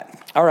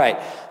All right,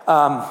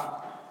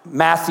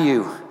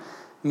 Matthew,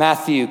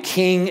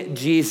 King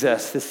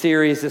Jesus. The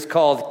series is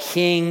called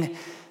King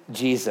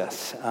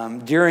Jesus.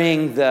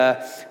 During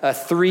the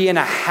 3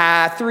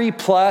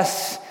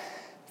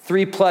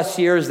 plus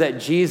years that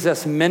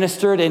Jesus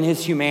ministered in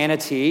his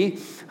humanity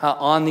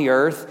on the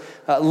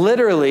earth,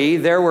 literally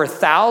there were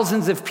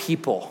thousands of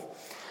people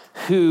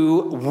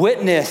who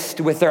witnessed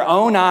with their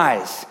own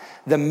eyes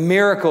the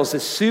miracles, the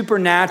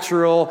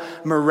supernatural,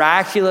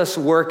 miraculous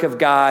work of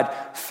God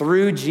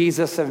through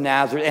Jesus of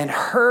Nazareth, and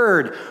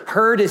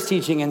heard his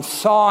teaching and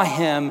saw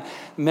him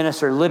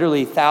minister,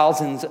 literally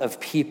thousands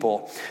of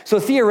people. So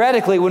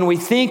theoretically, when we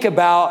think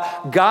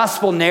about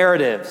gospel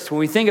narratives, when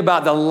we think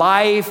about the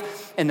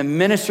life and the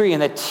ministry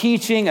and the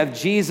teaching of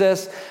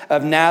Jesus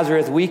of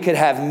Nazareth, we could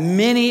have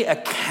many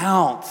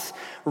accounts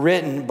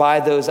written by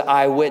those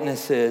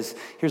eyewitnesses.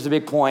 Here's the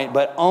big point,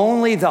 but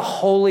only the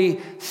Holy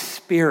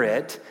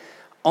Spirit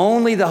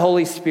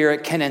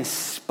can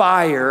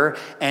inspire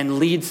and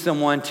lead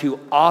someone to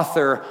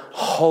author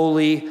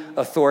holy,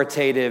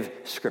 authoritative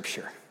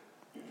scripture.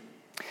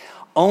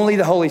 Only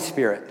the Holy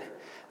Spirit.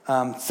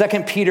 2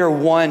 Peter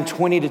 1,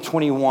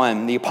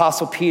 20-21, the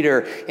Apostle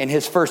Peter in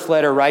his first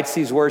letter writes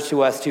these words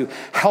to us to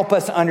help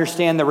us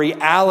understand the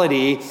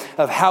reality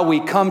of how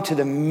we come to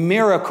the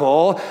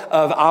miracle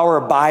of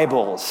our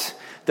Bibles,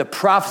 the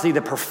prophecy,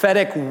 the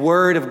prophetic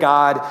word of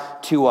God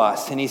to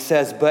us. And he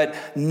says, but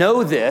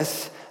know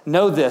this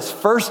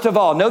first of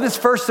all,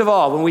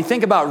 when we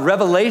think about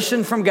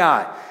revelation from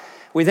God,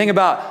 we think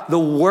about the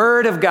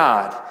word of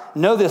God,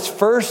 know this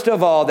first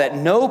of all, that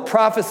no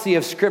prophecy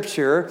of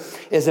Scripture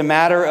is a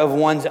matter of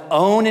one's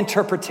own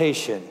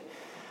interpretation.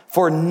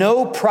 For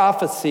no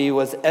prophecy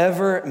was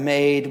ever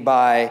made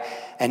by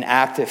an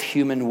act of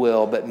human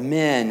will, but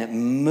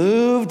men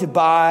moved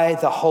by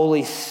the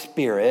Holy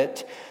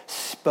Spirit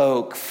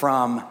spoke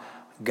from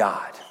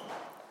God.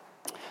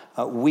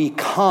 We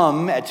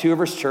come at Two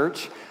Rivers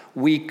Church,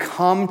 we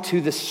come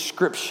to the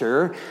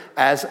Scripture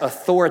as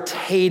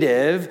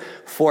authoritative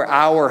for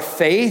our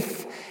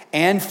faith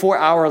and for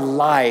our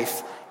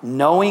life,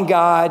 knowing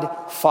God,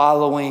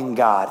 following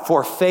God.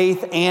 For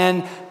faith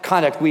and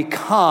conduct, we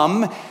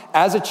come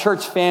as a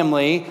church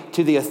family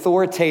to the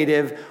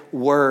authoritative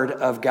Word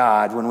of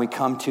God when we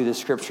come to the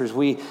Scriptures.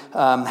 We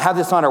have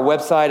this on our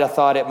website. I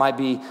thought it might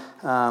be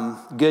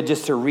good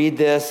just to read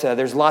this.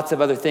 There's lots of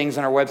other things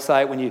on our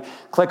website. When you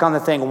click on the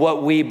thing,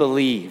 what we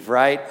believe,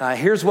 right?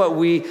 Here's what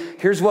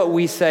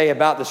we say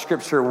about the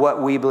Scripture,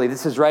 what we believe.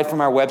 This is right from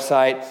our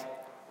website.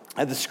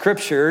 The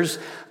Scriptures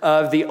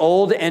of the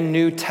Old and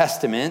New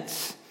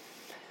Testaments,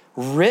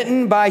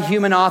 written by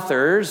human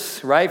authors,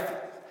 right?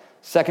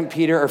 2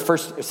 Peter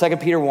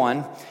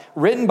 1,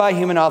 written by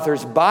human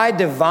authors by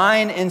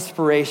divine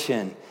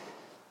inspiration.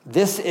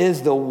 This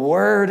is the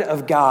Word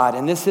of God,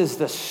 and this is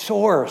the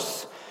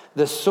source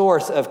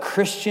of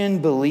Christian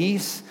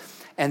beliefs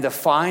and the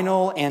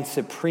final and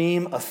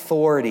supreme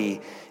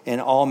authority in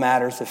all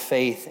matters of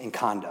faith and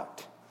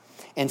conduct.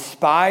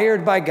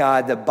 Inspired by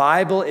God, the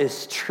Bible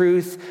is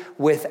truth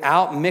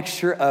without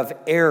mixture of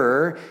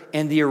error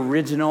in the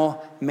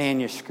original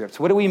manuscripts.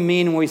 What do we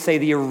mean when we say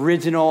the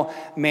original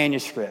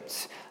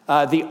manuscripts?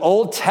 The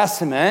Old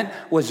Testament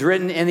was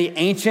written in the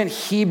ancient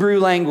Hebrew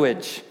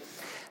language.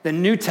 The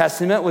New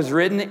Testament was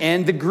written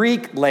in the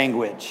Greek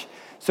language.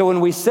 So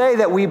when we say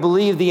that we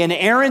believe the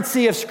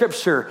inerrancy of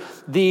Scripture,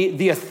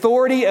 the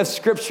authority of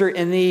Scripture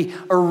in the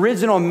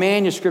original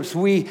manuscripts,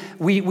 we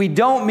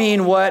don't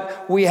mean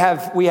what we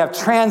have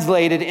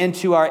translated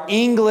into our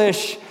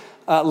English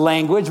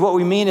language. What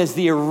we mean is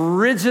the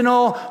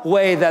original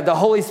way that the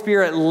Holy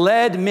Spirit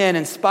led men,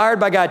 inspired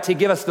by God, to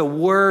give us the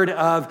Word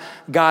of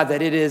God,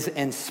 that it is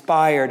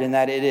inspired and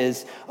that it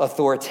is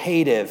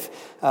authoritative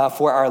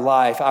for our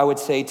life. I would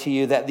say to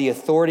you that the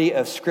authority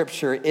of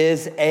Scripture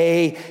is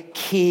a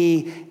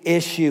key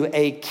issue,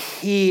 a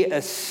key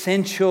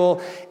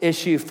essential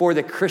issue for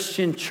the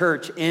Christian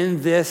church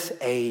in this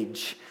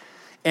age,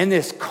 in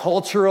this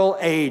cultural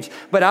age.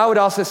 But I would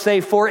also say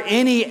for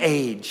any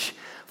age.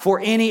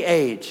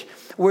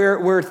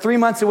 We're 3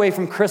 months away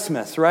from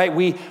Christmas, right?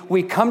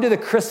 We come to the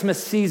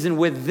Christmas season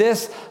with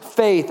this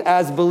faith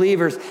as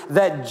believers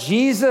that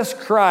Jesus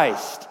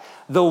Christ,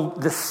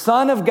 the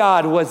Son of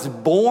God, was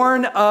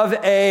born of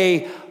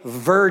a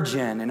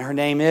virgin, and her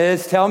name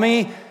is, tell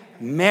me,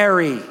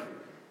 Mary.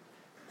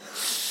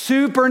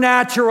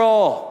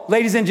 Supernatural,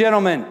 ladies and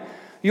gentlemen.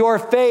 Your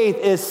faith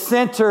is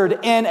centered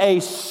in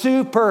a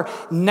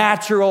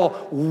supernatural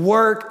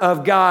work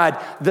of God.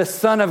 The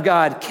Son of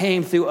God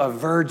came through a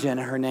virgin.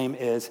 Her name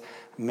is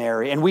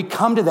Mary. And we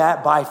come to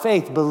that by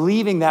faith,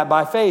 believing that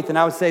by faith. And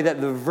I would say that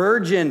the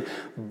virgin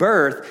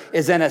birth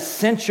is an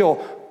essential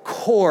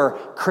core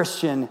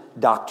Christian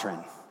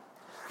doctrine.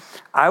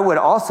 I would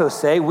also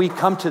say we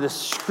come to the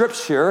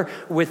Scripture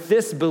with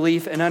this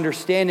belief and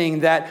understanding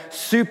that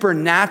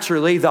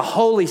supernaturally the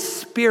Holy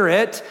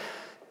Spirit,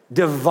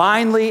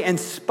 divinely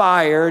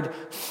inspired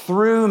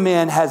through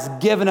men, has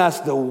given us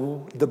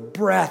the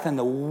breath and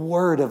the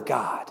Word of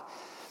God.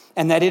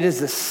 and that it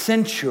is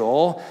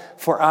essential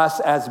for us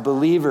as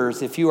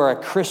believers, if you are a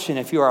Christian,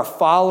 if you are a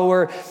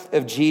follower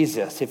of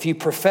Jesus, if you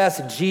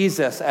profess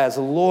Jesus as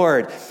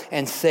Lord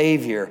and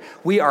Savior,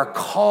 we are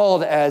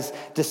called as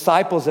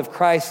disciples of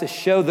Christ to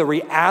show the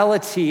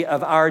reality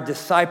of our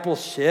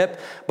discipleship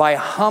by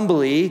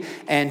humbly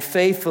and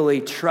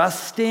faithfully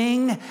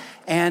trusting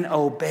and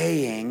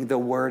obeying the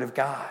Word of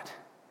God.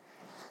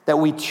 That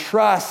we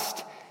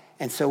trust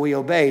and so we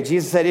obey.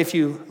 Jesus said, if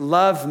you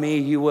love me,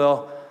 you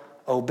will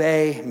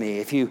obey me.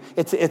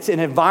 It's an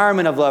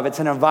environment of love. It's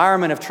an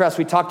environment of trust.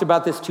 We talked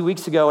about this 2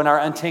 weeks ago in our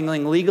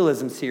Untangling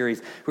Legalism series.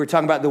 We were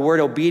talking about the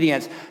word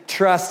obedience.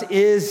 Trust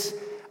is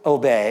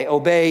obey.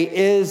 Obey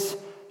is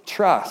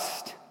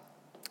trust.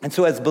 And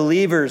so as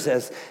believers,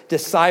 as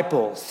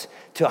disciples,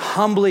 to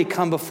humbly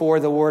come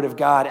before the Word of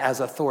God as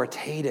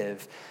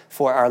authoritative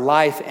for our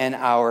life and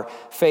our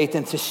faith,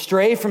 and to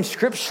stray from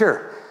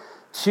Scripture,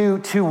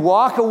 to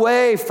walk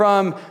away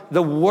from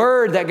the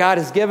word that God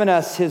has given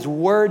us, his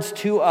words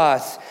to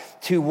us,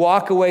 to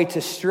walk away, to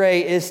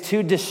stray, is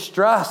to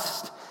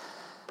distrust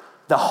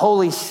the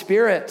Holy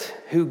Spirit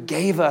who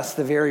gave us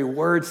the very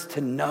words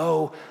to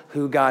know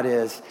who God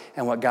is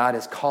and what God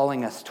is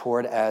calling us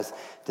toward as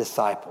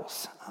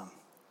disciples.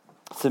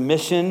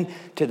 Submission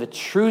to the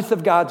truth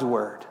of God's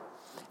word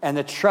and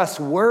the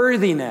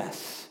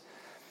trustworthiness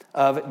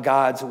of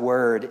God's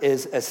word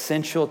is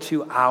essential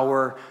to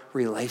our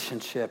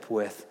relationship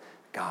with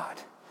God.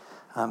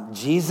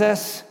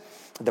 Jesus,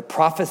 the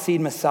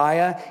prophesied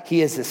Messiah,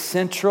 he is the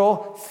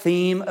central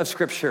theme of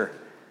Scripture.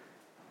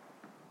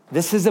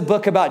 This is a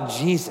book about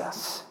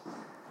Jesus.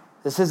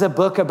 This is a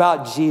book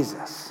about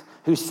Jesus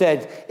who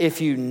said,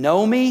 if you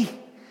know me,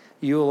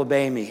 you will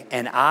obey me.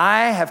 And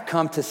I have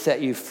come to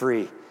set you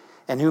free.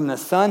 And whom the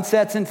Son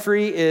sets in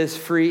free is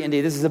free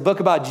indeed. This is a book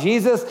about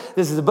Jesus.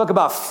 This is a book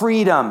about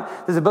freedom.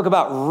 This is a book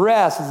about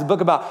rest. This is a book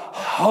about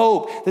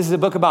hope. This is a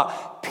book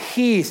about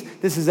peace.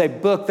 This is a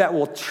book that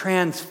will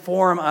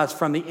transform us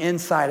from the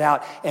inside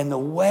out in the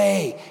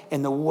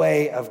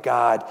way of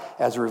God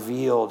as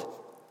revealed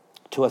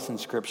to us in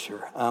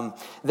Scripture.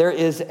 There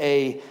is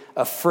a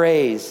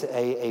phrase,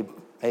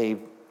 a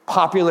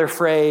popular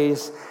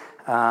phrase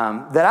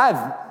that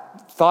I've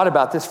thought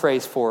about this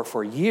phrase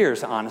for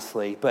years,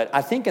 honestly, but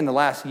I think in the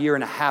last year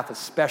and a half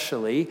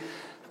especially,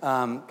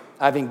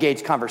 I've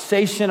engaged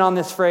conversation on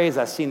this phrase.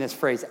 I've seen this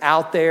phrase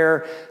out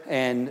there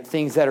and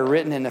things that are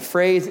written, and the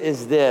phrase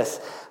is this,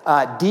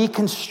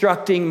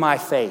 deconstructing my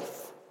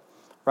faith,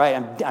 right?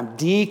 I'm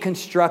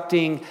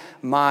deconstructing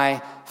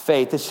my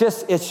faith.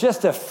 It's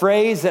just a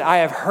phrase that I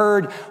have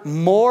heard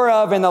more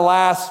of in the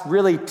last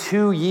really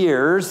 2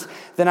 years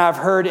than I've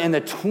heard in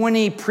the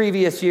 20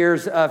 previous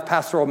years of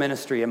pastoral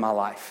ministry in my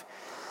life.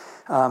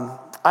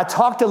 I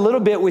talked a little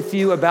bit with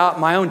you about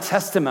my own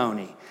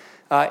testimony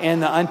in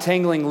the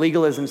Untangling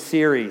Legalism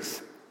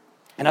series.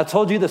 And I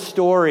told you the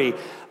story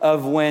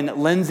of when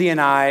Lindsay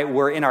and I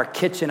were in our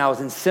kitchen. I was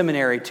in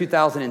seminary,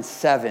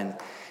 2007.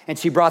 And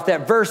she brought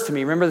that verse to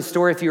me. Remember the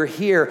story if you were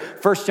here,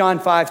 1 John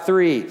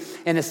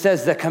 5:3. And it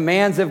says, the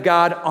commands of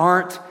God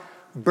aren't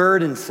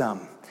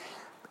burdensome.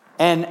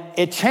 And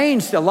it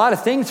changed a lot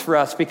of things for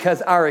us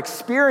because our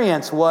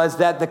experience was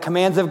that the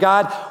commands of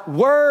God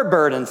were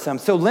burdensome.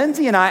 So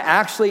Lindsay and I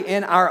actually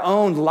in our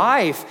own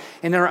life,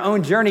 in our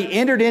own journey,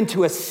 entered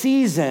into a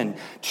season,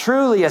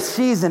 truly a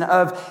season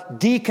of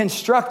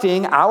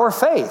deconstructing our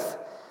faith.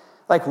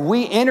 Like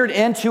we entered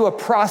into a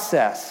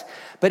process.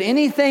 But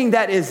anything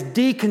that is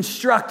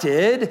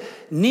deconstructed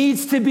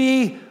needs to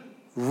be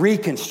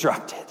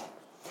reconstructed.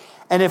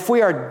 And if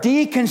we are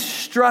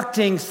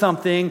deconstructing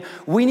something,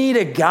 we need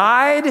a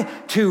guide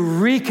to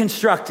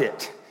reconstruct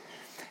it.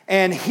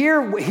 And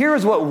here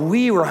is what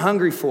we were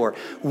hungry for.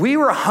 We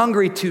were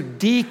hungry to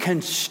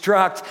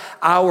deconstruct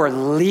our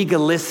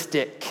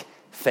legalistic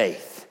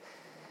faith.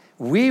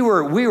 We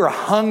were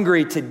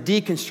hungry to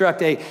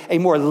deconstruct a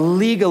more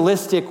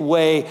legalistic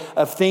way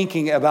of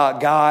thinking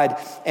about God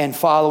and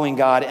following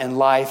God and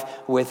life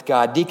with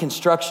God.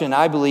 Deconstruction,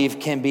 I believe,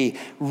 can be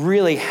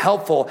really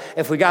helpful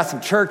if we got some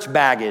church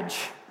baggage.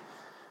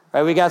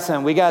 Right? We got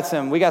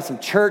some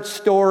church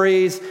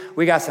stories,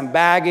 we got some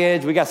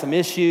baggage, we got some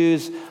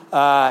issues.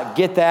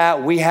 Get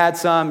that. We had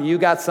some, you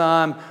got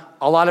some.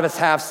 A lot of us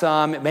have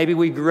some. Maybe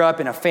we grew up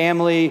in a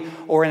family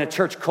or in a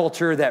church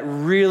culture that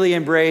really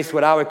embraced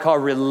what I would call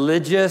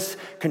religious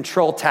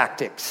control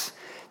tactics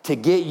to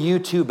get you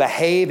to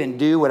behave and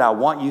do what I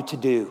want you to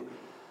do.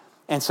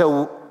 And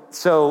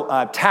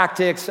so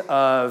tactics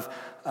of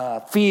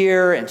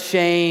fear and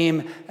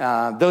shame,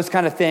 those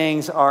kind of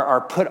things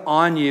are put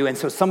on you. And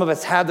so some of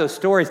us have those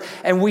stories.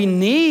 And we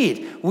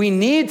need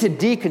to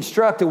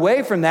deconstruct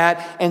away from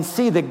that and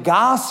see the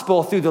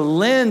gospel through the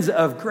lens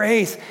of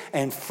grace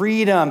and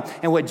freedom.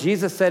 And what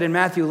Jesus said in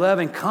Matthew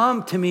 11,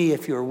 come to me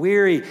if you're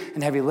weary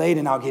and heavy laden,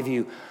 and I'll give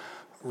you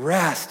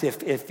rest.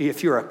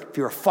 If you're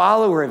a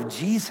follower of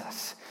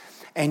Jesus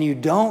and you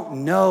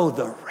don't know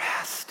the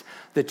rest,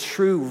 the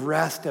true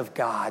rest of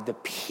God, the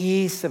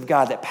peace of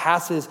God that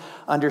passes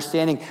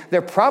understanding,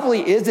 there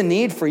probably is a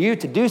need for you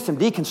to do some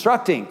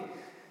deconstructing.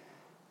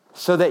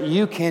 so that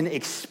you can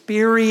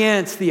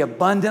experience the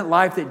abundant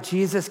life that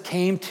Jesus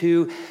came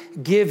to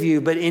give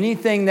you. But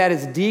anything that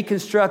is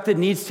deconstructed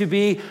needs to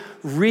be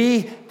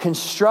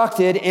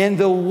reconstructed in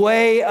the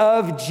way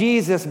of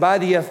Jesus by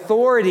the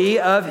authority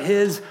of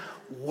his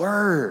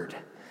word.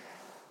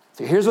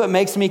 So here's what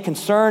makes me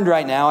concerned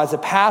right now as a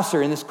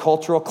pastor in this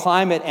cultural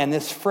climate and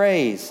this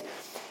phrase.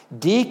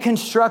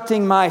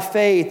 Deconstructing my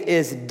faith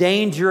is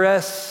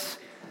dangerous.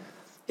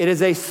 It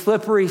is a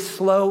slippery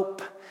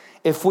slope.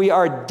 If we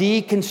are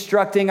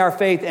deconstructing our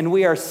faith and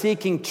we are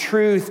seeking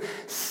truth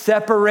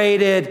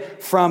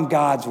separated from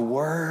God's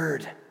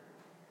word.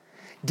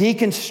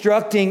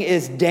 Deconstructing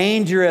is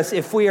dangerous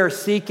if we are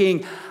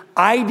seeking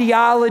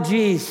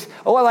ideologies.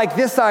 Oh, I like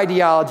this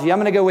ideology. I'm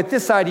going to go with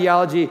this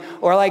ideology.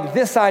 Or I like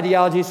this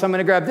ideology, so I'm going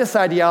to grab this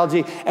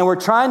ideology. And we're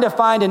trying to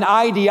find an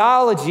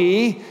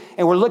ideology,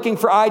 and we're looking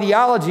for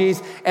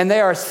ideologies, and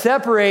they are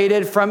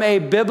separated from a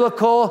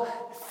biblical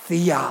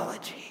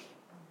theology.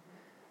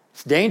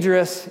 It's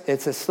dangerous.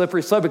 It's a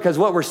slippery slope because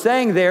what we're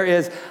saying there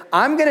is,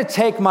 I'm going to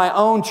take my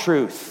own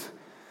truth.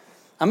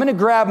 I'm going to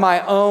grab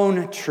my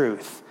own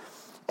truth.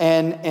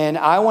 And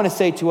I want to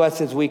say to us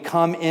as we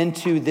come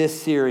into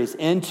this series,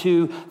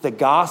 into the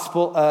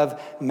Gospel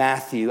of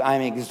Matthew,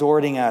 I'm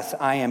exhorting us,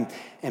 I am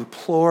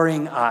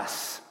imploring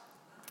us,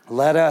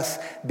 let us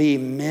be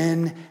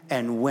men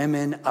and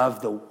women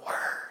of the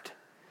Word.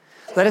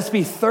 Let us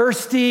be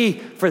thirsty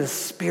for the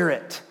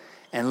Spirit,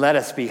 and let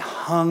us be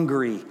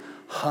hungry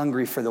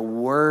for the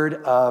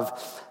Word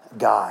of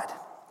God.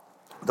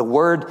 The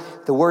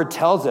Word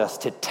tells us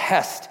to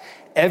test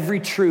every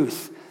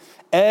truth.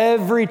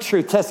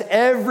 Test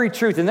every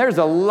truth. And there's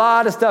a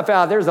lot of stuff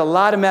out. There's a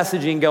lot of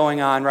messaging going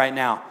on right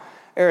now.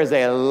 There is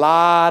a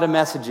lot of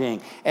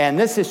messaging. And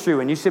this is true.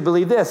 And you should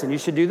believe this. And you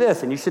should do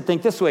this. And you should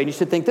think this way. And you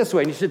should think this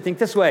way. And you should think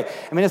this way.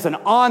 I mean, it's an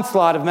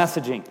onslaught of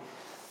messaging.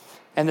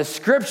 And the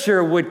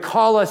scripture would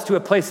call us to a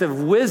place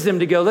of wisdom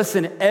to go,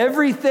 listen,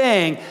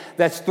 everything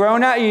that's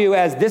thrown at you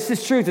as this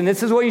is truth and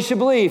this is what you should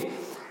believe,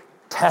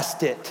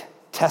 test it.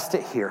 Test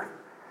it here.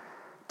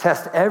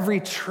 Test every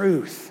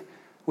truth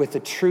with the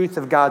truth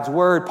of God's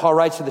word. Paul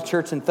writes to the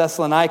church in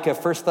Thessalonica,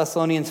 1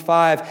 Thessalonians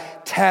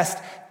 5, test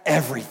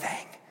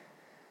everything.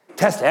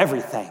 Test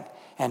everything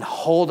and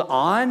hold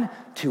on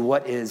to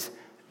what is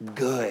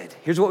good.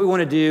 Here's what we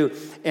want to do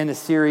in the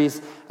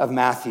series of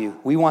Matthew.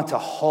 We want to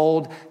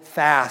hold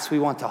fast. We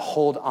want to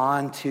hold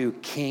on to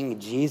King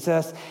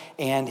Jesus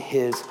and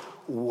his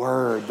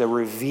word, the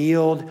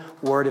revealed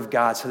word of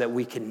God, so that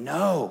we can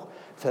know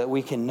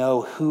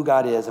who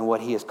God is and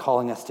what he is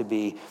calling us to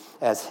be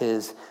as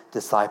his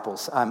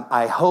disciples.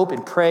 I hope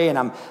and pray,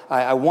 and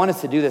I want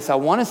us to do this. I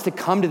want us to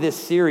come to this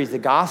series, the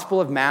Gospel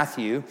of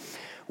Matthew,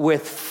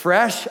 with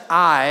fresh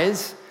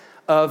eyes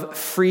of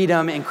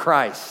freedom in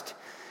Christ.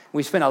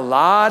 We spent a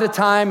lot of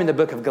time in the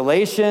book of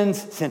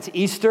Galatians since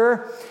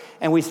Easter,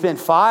 and we spent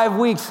 5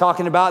 weeks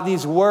talking about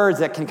these words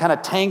that can kind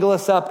of tangle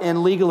us up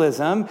in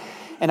legalism.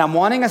 And I'm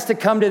wanting us to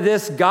come to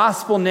this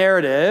gospel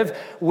narrative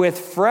with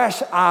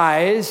fresh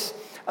eyes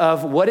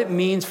of what it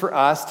means for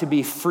us to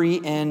be free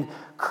in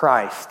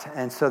Christ,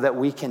 and so that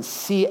we can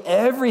see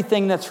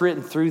everything that's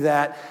written through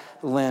that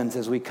lens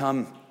as we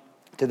come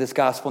to this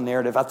gospel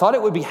narrative. I thought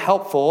it would be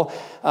helpful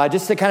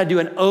just to kind of do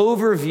an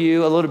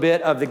overview a little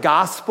bit of the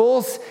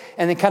Gospels,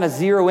 and then kind of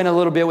zero in a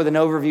little bit with an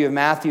overview of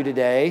Matthew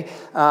today,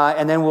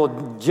 and then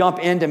we'll jump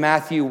into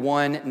Matthew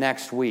 1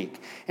 next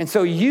week. And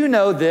so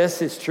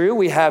this is true.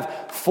 We have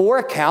 4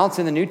 accounts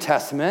in the New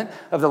Testament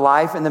of the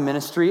life and the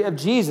ministry of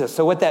Jesus.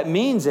 So what that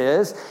means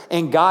is,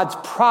 in God's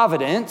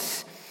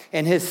providence,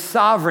 in his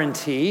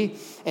sovereignty,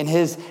 in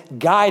his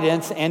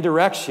guidance and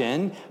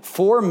direction,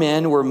 4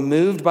 men were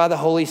moved by the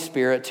Holy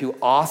Spirit to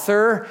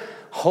author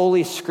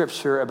Holy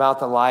Scripture about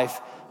the life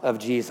of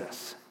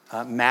Jesus.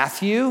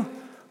 Matthew,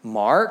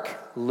 Mark,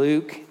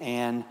 Luke,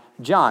 and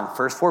John,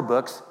 first 4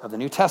 books of the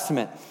New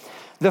Testament.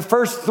 The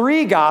first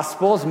 3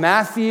 Gospels,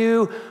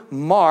 Matthew,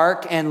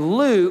 Mark, and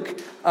Luke,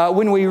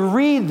 when we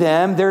read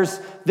them, there's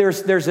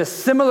a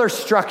similar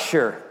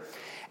structure.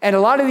 And a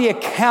lot of the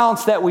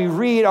accounts that we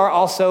read are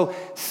also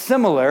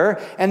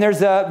similar. And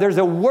there's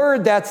a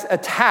word that's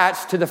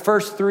attached to the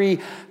first 3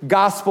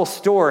 gospel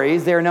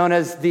stories. They're known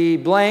as the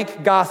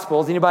blank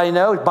gospels. Anybody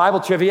know? Bible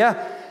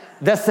trivia.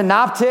 The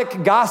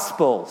synoptic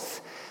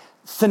gospels.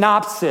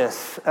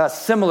 Synopsis,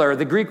 similar.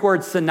 The Greek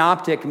word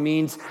synoptic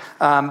means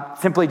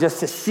simply just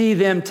to see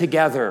them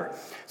together.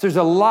 So there's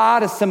a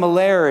lot of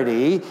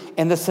similarity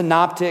in the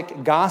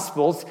synoptic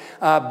gospels.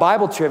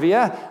 Bible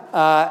trivia,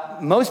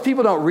 most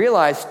people don't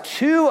realize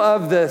 2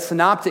 of the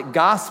synoptic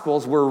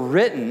gospels were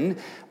written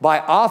by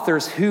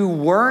authors who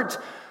weren't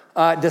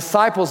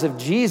disciples of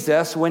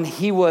Jesus when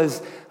he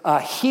was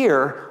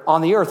here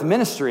on the earth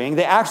ministering.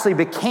 They actually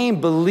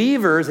became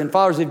believers and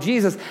followers of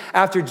Jesus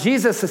after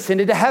Jesus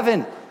ascended to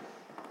heaven.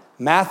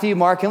 Matthew,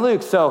 Mark, and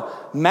Luke. So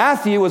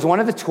Matthew was one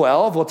of the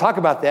 12. We'll talk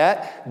about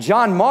that.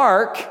 John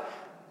Mark,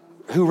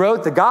 who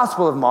wrote the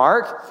Gospel of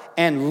Mark,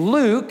 and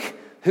Luke,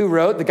 who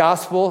wrote the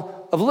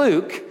Gospel of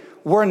Luke,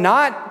 were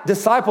not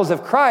disciples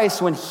of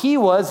Christ when he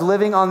was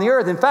living on the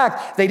earth. In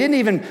fact, they didn't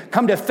even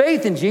come to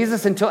faith in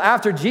Jesus until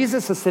after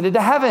Jesus ascended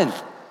to heaven.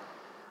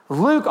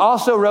 Luke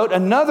also wrote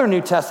another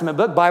New Testament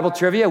book, Bible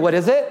trivia. What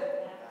is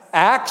it?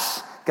 Acts.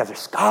 You guys are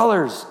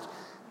scholars.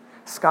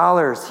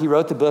 Scholars. He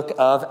wrote the book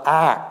of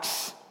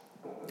Acts.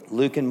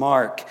 Luke and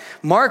Mark.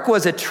 Mark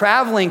was a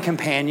traveling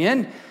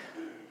companion.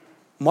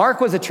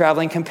 Mark was a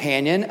traveling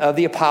companion of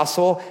the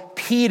apostle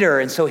Peter.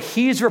 And so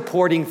he's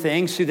reporting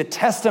things through the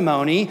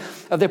testimony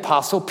of the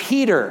apostle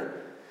Peter.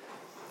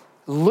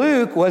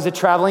 Luke was a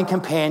traveling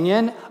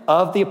companion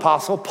of the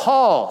apostle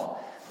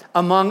Paul,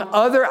 among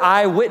other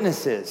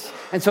eyewitnesses.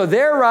 And so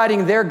they're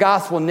writing their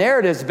gospel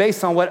narratives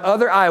based on what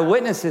other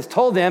eyewitnesses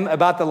told them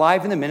about the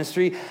life and the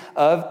ministry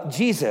of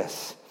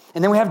Jesus.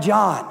 And then we have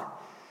John,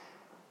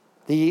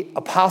 the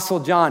apostle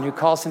John, who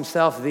calls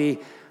himself the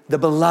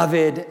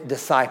beloved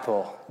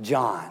disciple,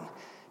 John.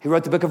 He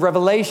wrote the book of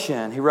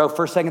Revelation. He wrote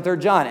 1st, 2nd,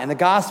 3rd John, and the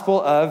gospel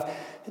of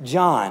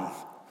John.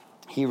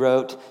 He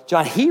wrote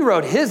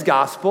his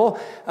gospel.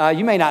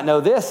 You may not know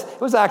this. It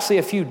was actually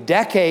a few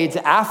decades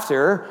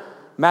after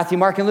Matthew,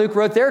 Mark, and Luke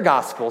wrote their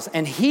gospels.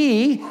 And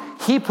he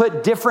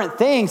put different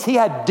things. He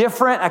had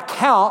different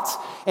accounts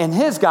in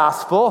his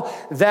gospel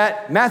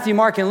that Matthew,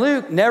 Mark, and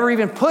Luke never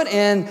even put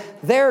in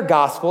their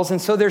gospels. And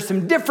so there's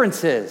some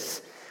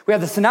differences. We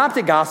have the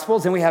synoptic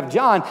gospels and we have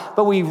John,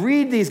 but we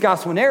read these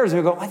gospel narratives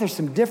and we go, well, there's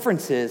some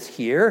differences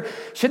here.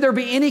 Should there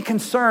be any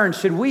concern?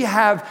 Should we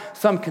have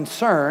some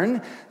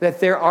concern that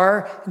there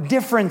are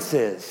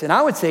differences? And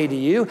I would say to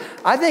you,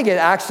 I think it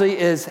actually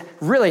is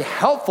really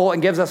helpful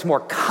and gives us more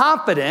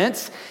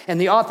confidence in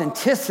the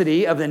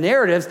authenticity of the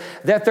narratives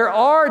that there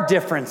are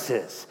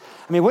differences.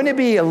 I mean, wouldn't it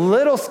be a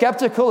little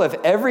skeptical if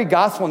every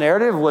gospel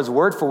narrative was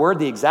word for word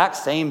the exact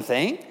same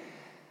thing?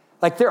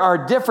 Like there are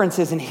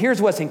differences, and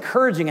here's what's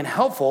encouraging and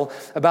helpful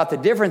about the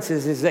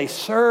differences is they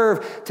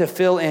serve to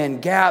fill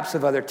in gaps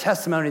of other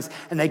testimonies,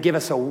 and they give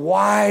us a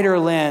wider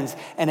lens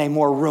and a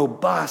more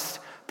robust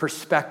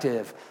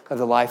perspective of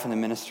the life and the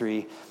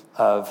ministry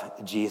of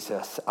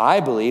Jesus.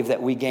 I believe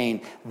that we gain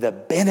the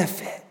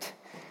benefit.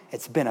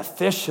 It's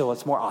beneficial,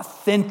 it's more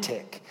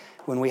authentic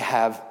when we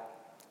have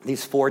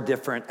these 4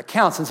 different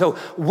accounts. And so,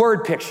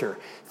 word picture.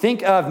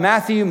 Think of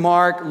Matthew,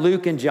 Mark,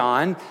 Luke, and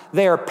John.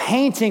 They are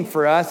painting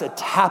for us a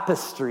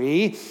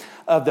tapestry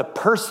of the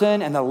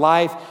person and the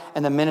life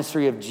and the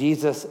ministry of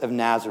Jesus of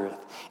Nazareth.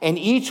 And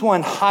each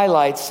one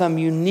highlights some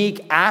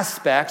unique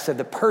aspects of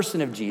the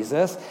person of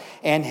Jesus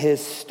and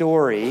his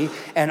story.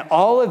 And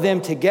all of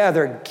them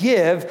together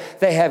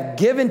they have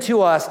given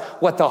to us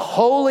what the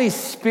Holy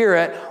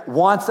Spirit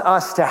wants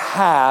us to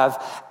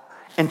have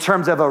in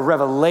terms of a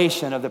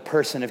revelation of the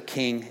person of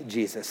King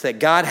Jesus, that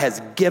God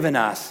has given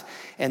us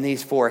in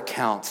these 4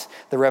 accounts,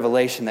 the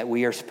revelation that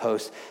we are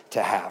supposed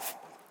to have.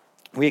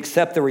 We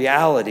accept the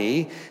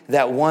reality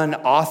that one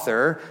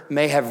author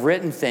may have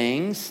written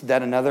things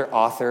that another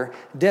author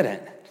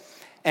didn't.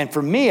 And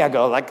for me, I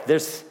go,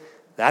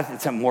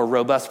 that's a more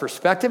robust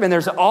perspective, and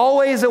there's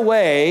always a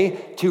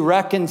way to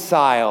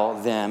reconcile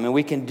them. And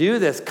we can do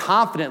this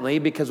confidently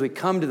because we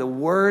come to the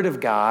Word of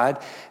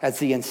God as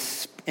the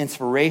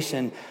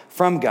inspiration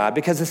from God.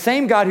 Because the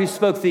same God who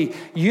spoke the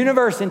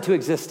universe into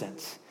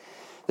existence,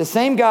 the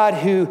same God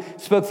who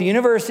spoke the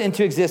universe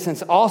into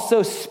existence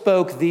also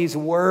spoke these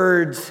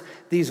words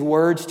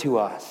to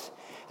us.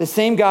 The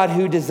same God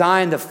who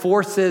designed the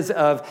forces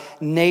of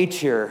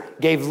nature,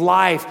 gave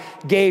life,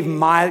 gave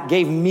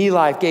me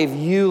life, gave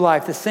you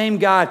life. The same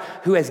God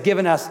who has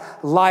given us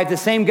life. The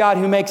same God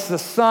who makes the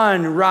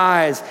sun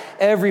rise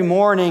every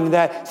morning,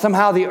 that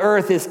somehow the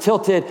earth is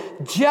tilted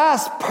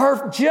just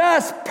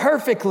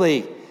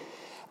perfectly.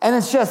 And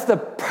it's just the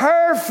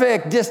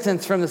perfect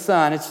distance from the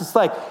sun. It's just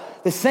like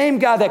the same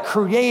God that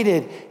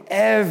created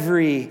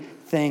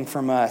everything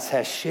from us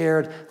has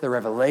shared the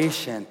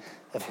revelation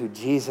of who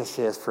Jesus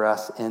is for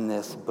us in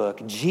this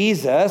book.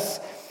 Jesus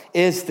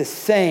is the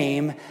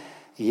same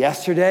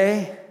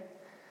yesterday,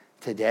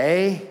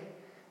 today,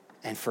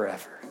 and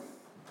forever.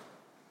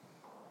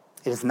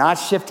 It is not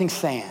shifting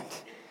sand.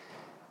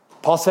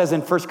 Paul says in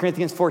 1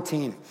 Corinthians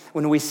 14,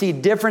 when we see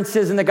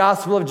differences in the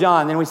Gospel of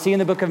John than we see in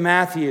the book of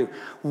Matthew,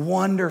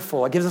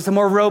 wonderful. It gives us a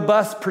more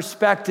robust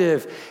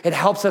perspective. It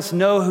helps us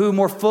know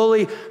more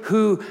fully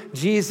who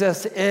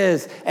Jesus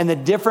is and the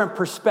different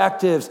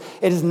perspectives.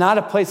 It is not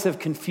a place of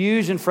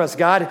confusion for us.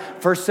 God,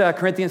 1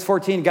 Corinthians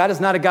 14, God is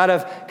not a God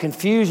of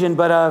confusion,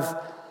 but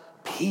of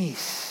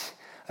peace,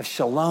 of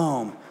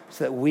shalom,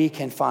 so that we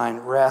can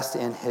find rest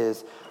in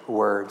his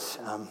words.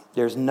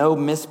 There's no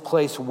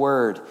misplaced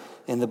word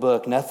in the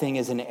book. Nothing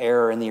is in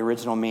error in the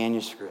original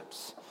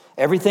manuscripts.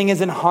 Everything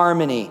is in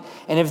harmony.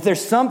 And if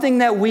there's something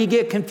that we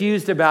get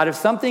confused about, if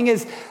something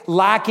is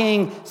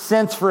lacking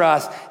sense for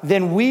us,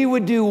 then we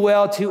would do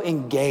well to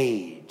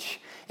engage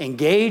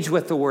engage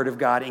with the Word of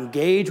God,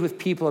 engage with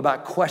people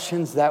about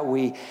questions that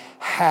we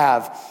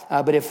have.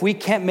 But if we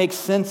can't make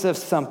sense of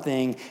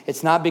something,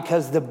 it's not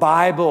because the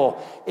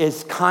Bible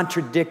is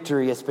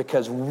contradictory. It's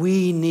because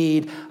we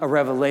need a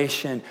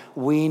revelation.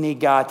 We need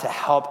God to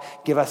help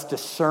give us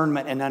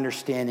discernment and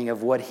understanding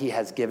of what he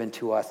has given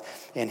to us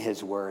in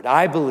his Word.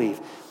 I believe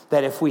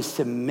that if we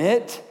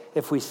submit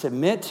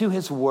to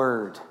his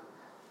Word,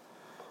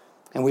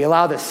 and we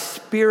allow the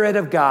Spirit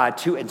of God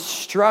to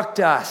instruct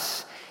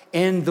us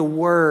in the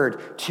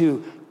Word,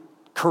 to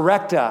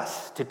correct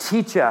us, to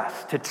teach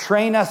us, to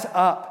train us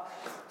up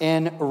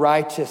in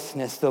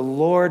righteousness, the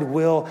Lord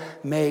will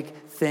make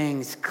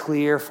things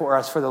clear for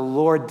us. For the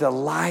Lord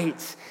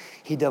delights,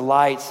 he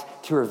delights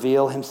to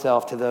reveal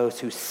himself to those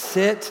who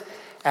sit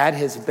at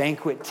his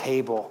banquet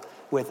table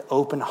with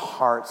open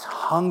hearts,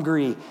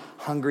 hungry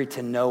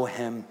to know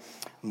him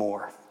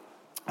more.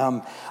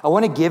 I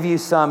want to give you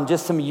some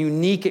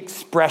unique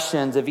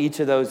expressions of each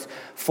of those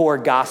four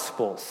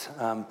Gospels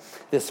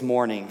this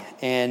morning.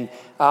 And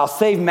I'll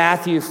save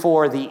Matthew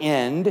for the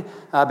end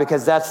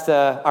because that's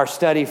our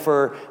study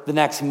for the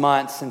next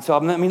months. And so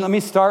let me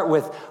start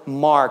with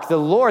Mark. The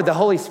Lord, the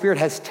Holy Spirit,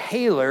 has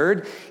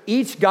tailored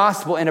each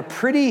Gospel in a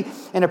pretty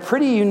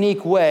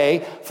unique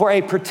way for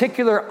a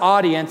particular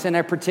audience and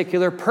a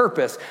particular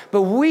purpose.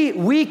 But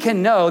we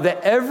can know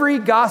that every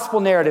Gospel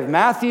narrative,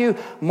 Matthew,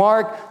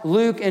 Mark,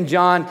 Luke, and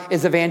John,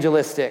 is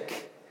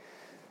evangelistic.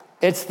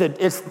 It's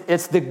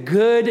the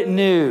good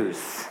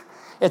news.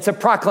 It's a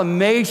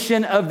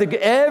proclamation of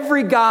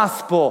every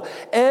gospel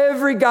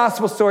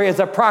story is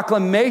a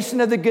proclamation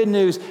of the good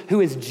news,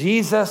 who is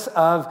Jesus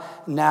of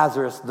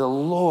Nazareth, the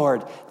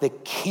Lord, the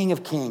King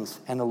of Kings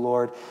and the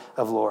Lord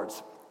of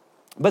Lords.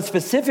 But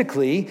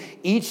specifically,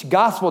 each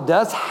gospel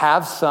does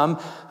have some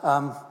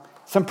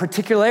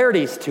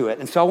particularities to it.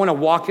 And so I want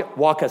to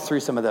walk us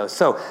through some of those.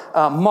 So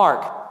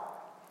Mark,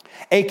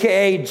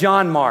 AKA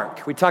John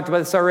Mark. We talked about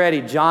this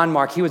already. John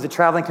Mark, he was a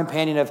traveling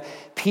companion of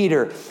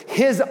Peter.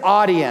 His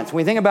audience, when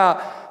we think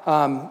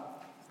about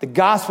the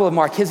Gospel of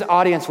Mark, his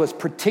audience was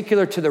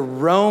particular to the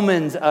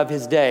Romans of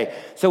his day.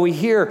 So we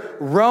hear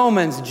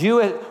Romans,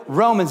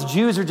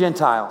 Jews or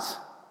Gentiles?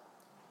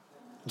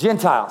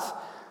 Gentiles.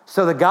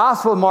 So the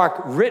Gospel of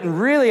Mark, written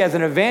really as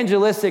an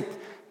evangelistic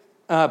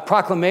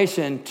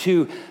proclamation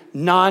to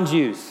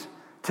non-Jews,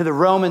 to the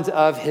Romans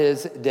of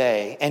his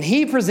day. And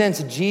he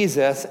presents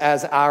Jesus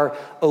as our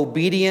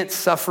obedient,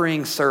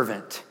 suffering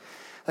servant.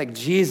 Like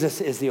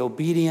Jesus is the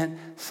obedient,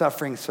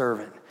 suffering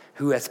servant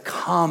who has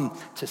come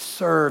to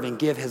serve and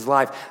give his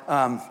life.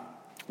 One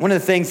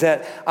of the things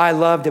that I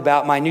loved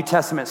about my New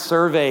Testament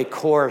survey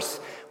course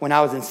when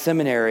I was in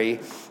seminary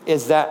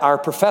is that our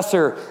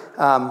professor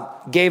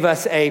gave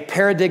us a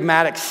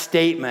paradigmatic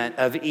statement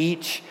of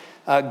each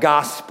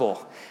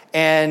gospel.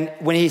 And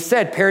when he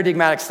said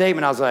paradigmatic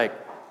statement, I was like,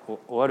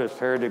 what does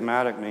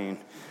paradigmatic mean?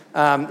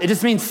 It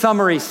just means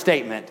summary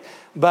statement,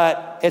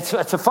 but it's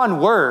a fun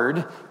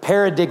word,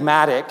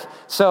 paradigmatic.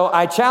 So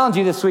I challenge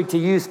you this week to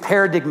use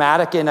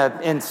paradigmatic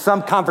in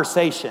some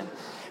conversation,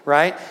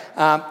 right?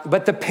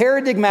 But the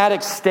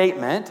paradigmatic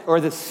statement or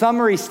the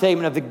summary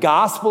statement of the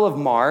Gospel of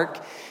Mark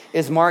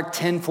is Mark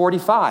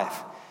 10:45.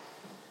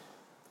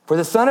 For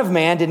the Son of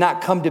Man did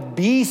not come to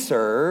be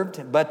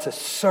served, but to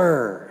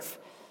serve,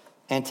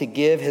 and to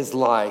give his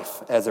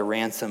life as a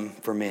ransom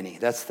for many.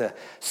 That's the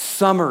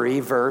summary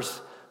verse,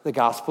 the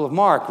Gospel of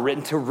Mark,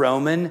 written to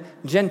Roman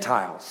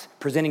Gentiles,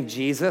 presenting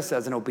Jesus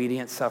as an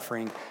obedient,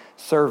 suffering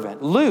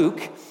servant.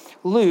 Luke,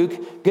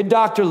 good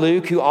Dr.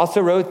 Luke, who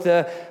also wrote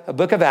the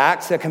book of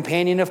Acts, a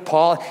companion of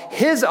Paul,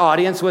 his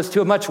audience was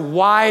to a much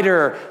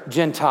wider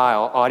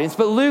Gentile audience,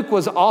 but Luke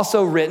was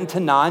also written to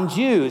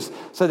non-Jews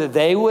so that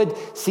they would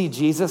see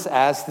Jesus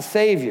as the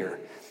Savior.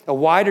 A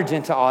wider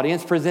Gentile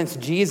audience presents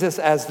Jesus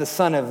as the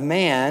Son of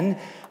Man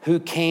who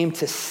came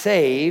to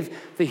save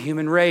the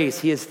human race.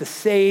 He is the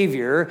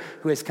Savior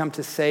who has come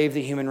to save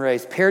the human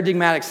race.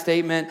 Paradigmatic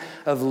statement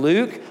of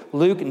Luke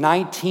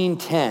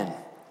 19:10.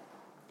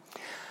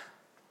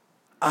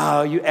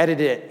 Oh, you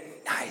edited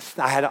it. Nice.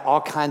 I had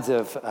all kinds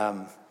of,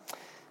 I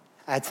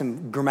had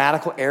some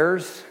grammatical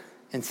errors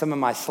in some of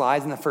my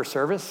slides in the first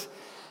service.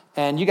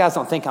 And you guys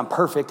don't think I'm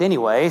perfect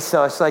anyway,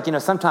 so it's like,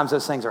 sometimes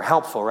those things are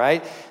helpful,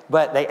 right?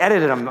 But they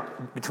edited them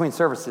between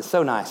services,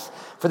 so nice.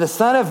 For the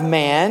Son of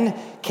Man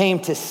came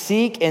to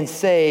seek and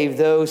save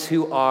those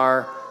who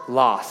are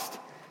lost.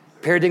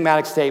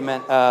 Paradigmatic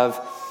statement of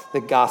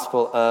the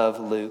Gospel of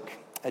Luke.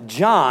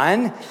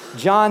 John,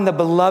 the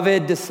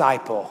beloved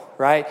disciple,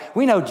 right?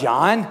 We know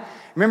John.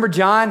 Remember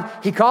John?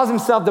 He calls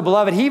himself the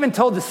beloved. He even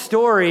told the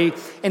story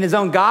in his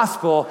own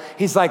gospel.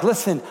 He's like,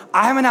 listen,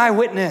 I'm an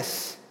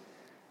eyewitness.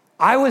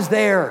 I was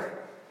there.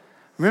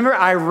 Remember,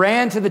 I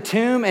ran to the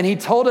tomb, and he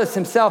told us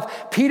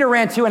himself, Peter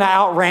ran too, and I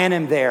outran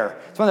him there.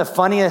 It's one of the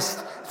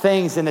funniest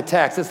things in the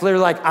text. It's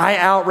literally like, I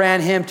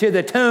outran him to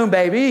the tomb,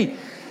 baby.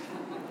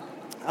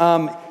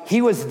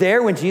 He was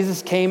there when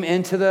Jesus came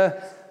into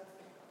the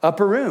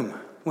upper room,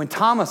 when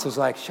Thomas was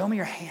like, show me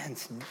your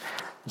hands.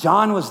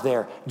 John was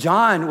there.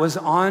 John was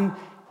on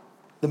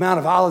the Mount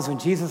of Olives when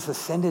Jesus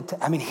ascended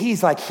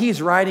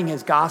he's writing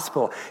his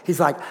gospel. He's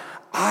like,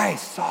 I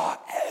saw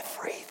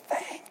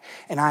everything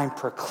and I'm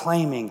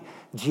proclaiming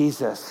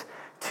Jesus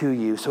to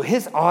you. So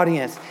his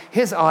audience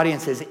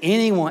is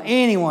anyone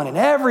and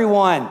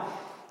everyone.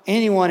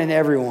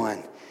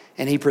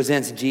 And he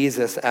presents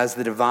Jesus as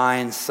the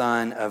divine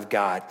Son of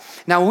God.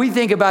 Now, when we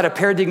think about a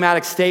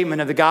paradigmatic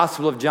statement of the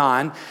Gospel of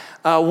John,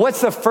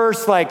 what's the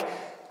first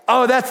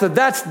that's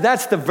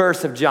the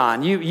verse of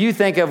John. You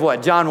think of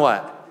what? John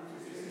what?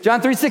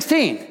 John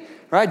 3:16,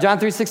 right? John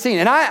 3:16.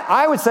 And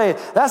I would say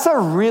that's a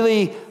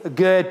really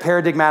good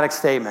paradigmatic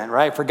statement,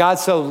 right? For God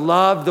so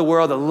loved the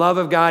world, the love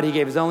of God, he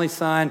gave his only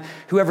Son.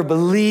 Whoever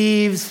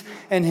believes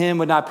in him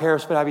would not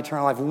perish but have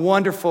eternal life.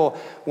 Wonderful,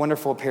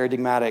 wonderful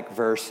paradigmatic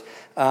verse.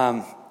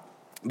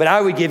 But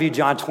I would give you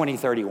John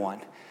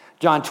 20:31.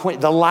 John 20,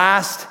 the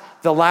last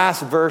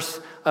verse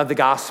of the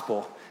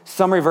gospel.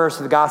 Summary verse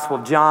of the Gospel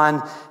of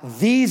John.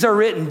 These are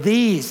written,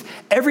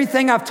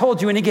 everything I've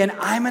told you. And again,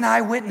 I'm an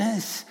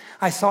eyewitness.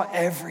 I saw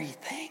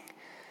everything.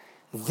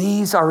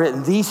 These are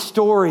written, these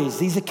stories,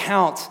 these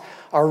accounts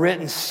are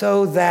written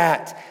so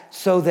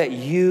that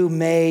you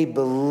may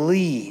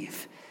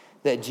believe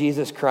that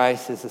Jesus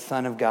Christ is the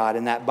Son of God,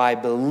 and that by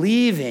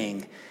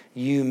believing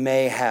you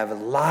may have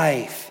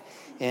life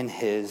in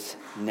his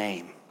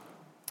name.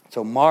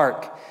 So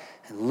Mark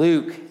and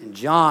Luke and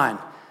John,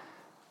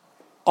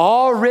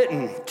 all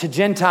written to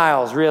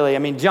Gentiles, really. I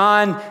mean,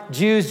 John,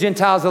 Jews,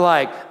 Gentiles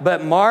alike,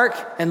 but Mark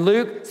and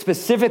Luke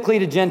specifically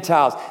to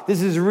Gentiles.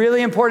 This is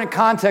really important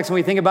context when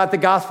we think about the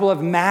Gospel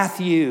of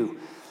Matthew.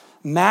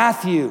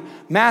 Matthew.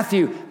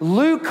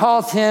 Luke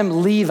calls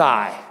him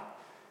Levi.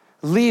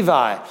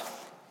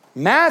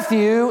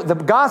 Matthew, the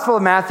Gospel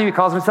of Matthew, he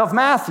calls himself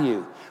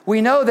Matthew. We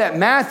know that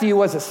Matthew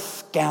was a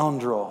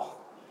scoundrel.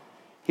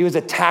 He was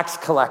a tax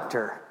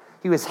collector.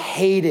 He was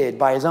hated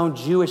by his own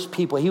Jewish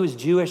people. He was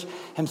Jewish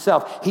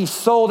himself. He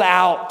sold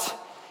out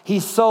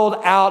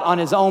on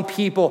his own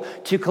people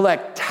to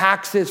collect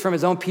taxes from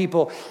his own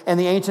people in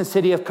the ancient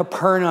city of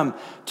Capernaum,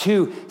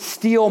 to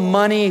steal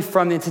money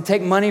from them, to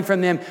take money from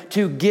them,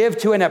 to give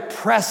to an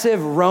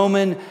oppressive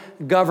Roman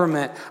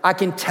government. I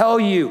can tell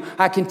you,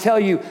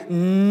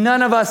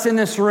 none of us in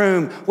this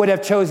room would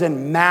have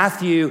chosen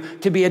Matthew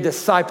to be a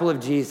disciple of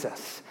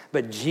Jesus,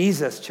 but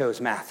Jesus chose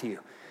Matthew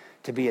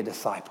to be a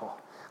disciple.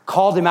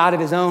 Called him out of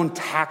his own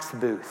tax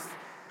booth.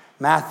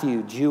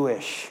 Matthew,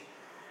 Jewish.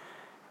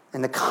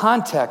 And the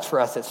context for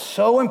us, it's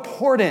so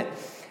important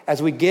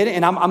as we get it,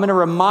 and I'm going to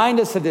remind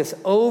us of this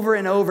over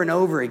and over and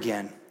over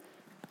again.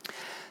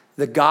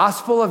 The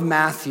Gospel of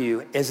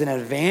Matthew is an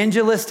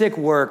evangelistic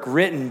work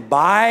written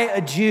by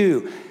a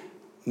Jew,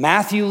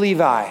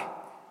 Levi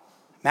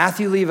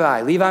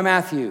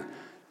Matthew,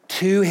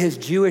 to his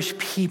Jewish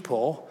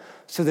people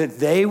so that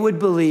they would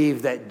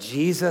believe that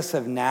Jesus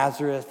of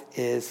Nazareth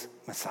is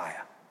Messiah.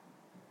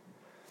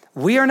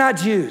 We are not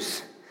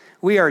Jews.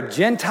 We are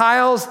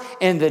Gentiles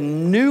in the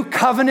new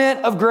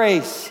covenant of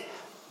grace.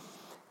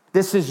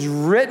 This is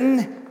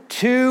written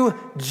to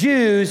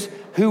Jews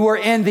who were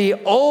in the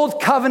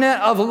old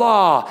covenant of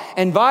law,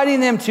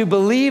 inviting them to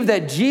believe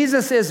that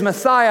Jesus is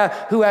Messiah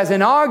who has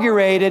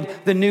inaugurated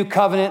the new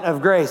covenant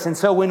of grace. And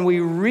so when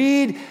we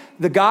read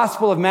the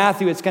Gospel of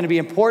Matthew, it's going to be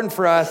important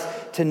for us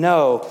to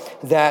know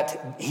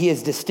that he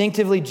is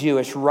distinctively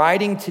Jewish,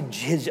 writing to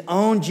his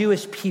own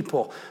Jewish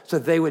people so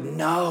that they would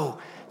know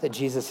that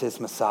Jesus is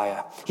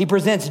Messiah. He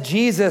presents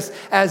Jesus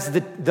as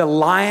the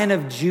Lion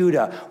of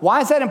Judah.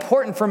 Why is that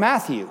important for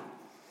Matthew?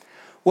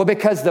 Well,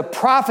 because the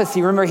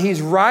prophecy, remember,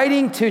 he's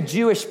writing to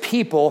Jewish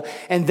people,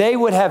 and they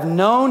would have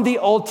known the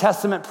Old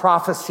Testament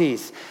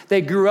prophecies.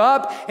 They grew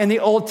up in the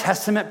Old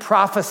Testament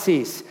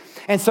prophecies.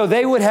 And so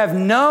they would have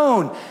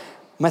known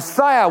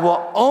Messiah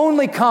will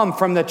only come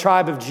from the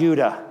tribe of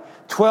Judah.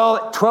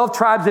 12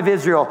 tribes of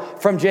Israel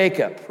from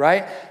Jacob,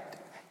 right?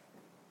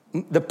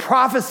 The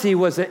prophecy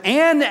was,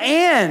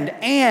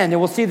 and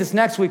we'll see this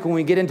next week when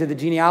we get into the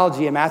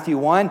genealogy in Matthew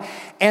 1,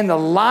 and the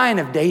line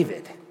of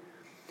David.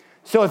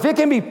 So if it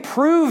can be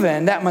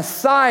proven that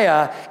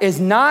Messiah is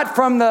not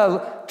from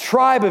the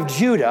tribe of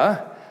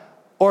Judah,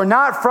 or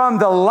not from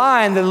the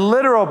line, the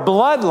literal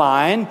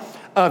bloodline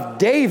of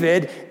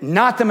David,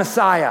 not the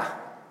Messiah.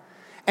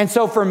 And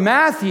so for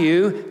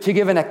Matthew to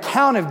give an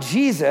account of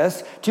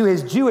Jesus to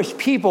his Jewish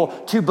people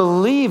to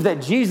believe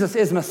that Jesus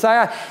is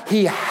Messiah,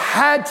 he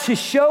had to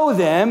show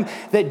them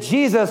that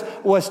Jesus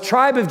was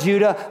tribe of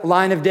Judah,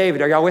 line of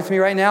David. Are y'all with me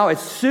right now?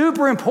 It's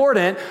super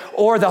important,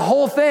 or the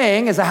whole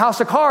thing is a house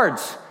of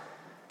cards.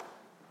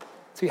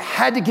 So you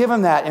had to give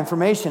them that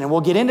information, and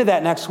we'll get into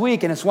that next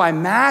week, and it's why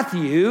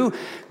Matthew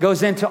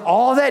goes into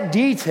all that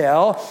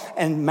detail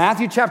in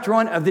Matthew chapter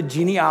 1 of the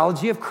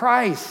genealogy of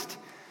Christ.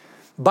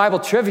 Bible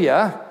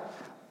trivia,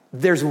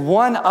 there's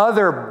one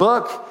other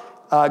book,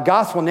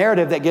 gospel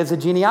narrative that gives a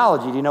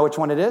genealogy. Do you know which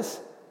one it is?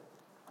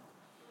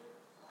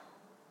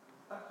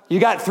 You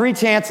got 3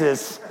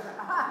 chances.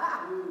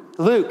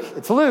 Luke,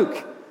 it's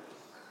Luke.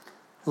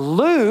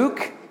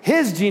 Luke,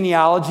 his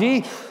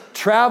genealogy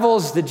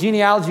travels the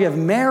genealogy of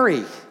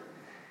Mary.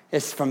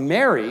 It's from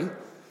Mary.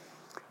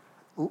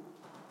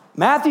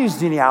 Matthew's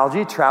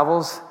genealogy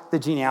travels the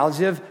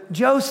genealogy of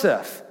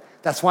Joseph.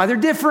 That's why they're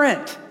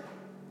different.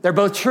 They're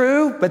both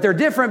true, but they're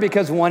different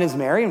because one is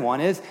Mary and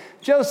one is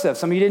Joseph.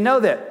 Some of you didn't know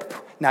that.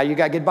 Now you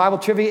got good Bible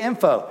trivia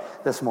info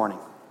this morning.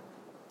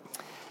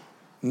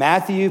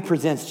 Matthew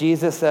presents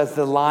Jesus as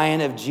the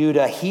Lion of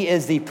Judah. He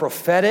is the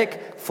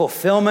prophetic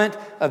fulfillment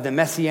of the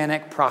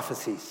messianic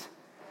prophecies.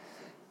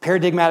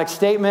 Paradigmatic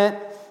statement.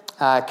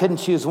 Couldn't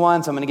choose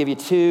one, so I'm going to give you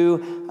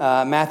two.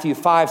 Matthew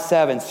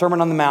 5:7,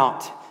 Sermon on the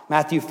Mount.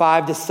 Matthew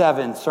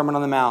 5-7, Sermon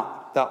on the Mount.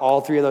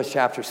 All three of those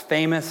chapters.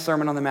 Famous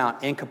Sermon on the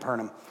Mount in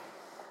Capernaum.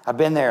 I've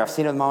been there. I've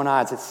seen it with my own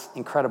eyes. It's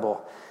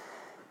incredible.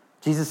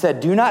 Jesus said,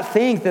 "Do not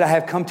think that I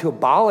have come to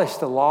abolish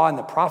the law and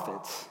the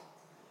prophets.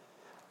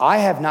 I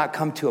have not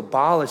come to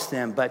abolish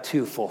them, but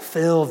to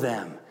fulfill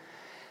them."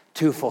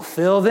 To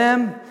fulfill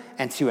them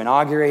and to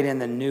inaugurate in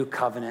the new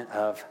covenant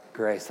of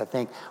grace. I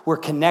think we're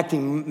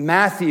connecting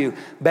Matthew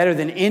better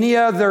than any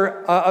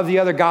other of the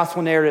other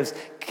gospel narratives,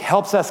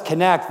 helps us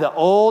connect the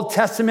Old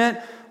Testament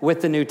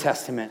with the New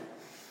Testament.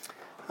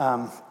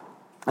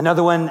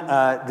 Another one,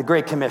 the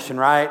Great Commission,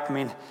 right? I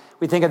mean,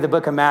 we think of the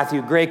book of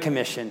Matthew, Great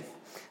Commission,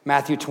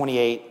 Matthew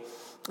 28.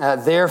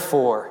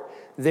 Therefore,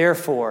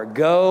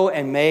 go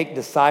and make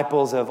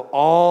disciples of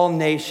all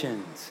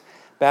nations,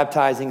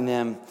 baptizing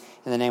them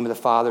in the name of the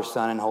Father,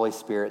 Son, and Holy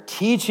Spirit,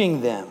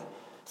 teaching them,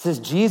 says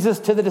Jesus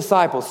to the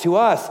disciples, to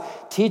us,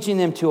 teaching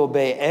them to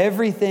obey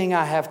everything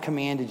I have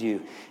commanded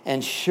you.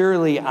 And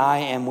surely I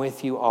am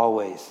with you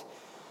always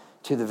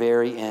to the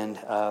very end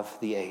of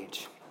the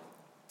age.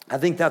 I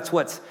think that's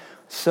what's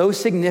so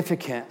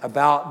significant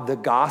about the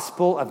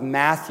Gospel of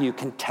Matthew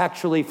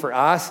contextually for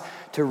us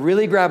to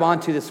really grab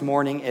onto this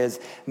morning is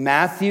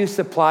Matthew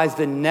supplies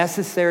the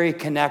necessary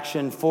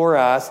connection for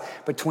us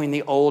between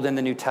the Old and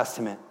the New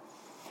Testament.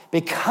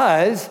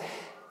 Because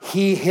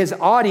his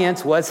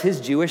audience was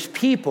his Jewish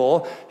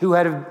people who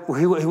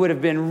would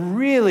have been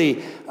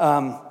really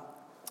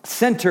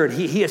centered.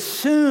 He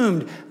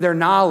assumed their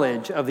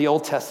knowledge of the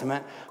Old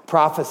Testament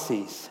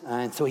prophecies.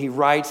 And so he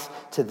writes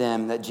to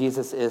them that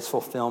Jesus is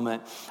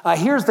fulfillment.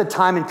 Here's the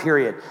time and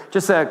period.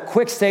 Just a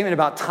quick statement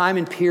about time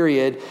and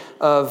period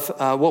of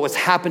what was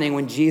happening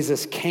when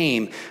Jesus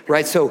came,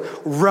 right? So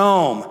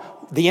Rome,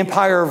 the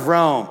Empire of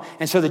Rome,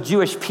 and so the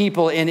Jewish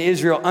people in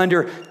Israel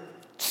under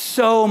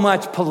so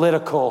much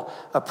political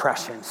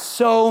oppression,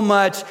 so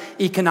much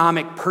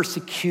economic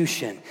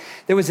persecution.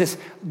 There was this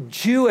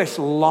Jewish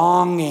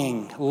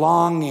longing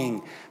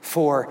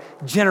for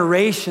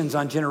generations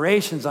on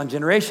generations on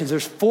generations.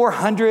 There's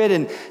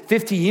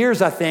 450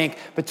 years, I think,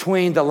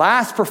 between the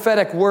last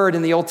prophetic word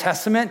in the Old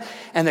Testament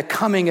and the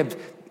coming of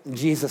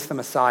Jesus the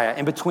Messiah,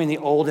 in between the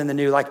old and the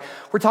new. Like,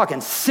 we're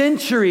talking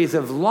centuries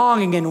of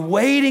longing and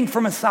waiting for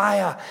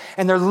Messiah,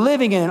 and they're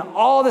living in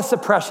all this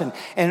oppression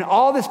and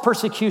all this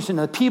persecution.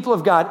 The people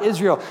of God,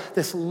 Israel,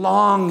 this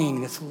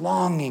longing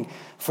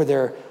for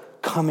their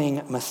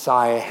coming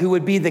Messiah, who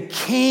would be the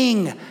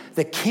king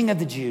of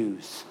the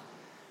Jews.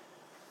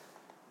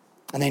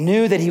 And they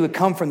knew that he would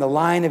come from the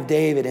line of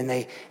David, and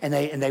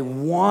they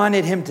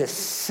wanted him to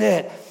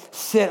sit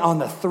on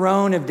the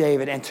throne of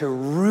David and to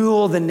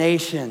rule the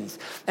nations.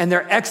 And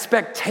their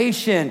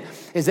expectation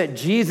is that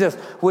Jesus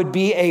would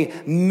be a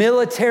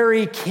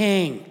military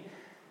king.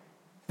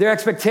 Their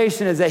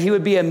expectation is that he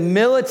would be a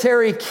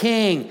military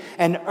king,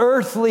 an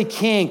earthly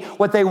king.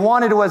 What they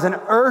wanted was an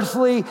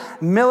earthly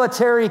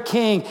military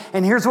king.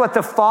 And here's what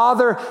the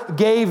Father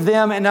gave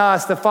them and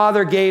us. The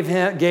Father gave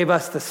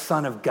us the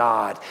Son of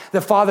God. The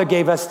Father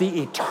gave us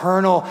the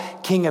eternal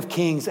King of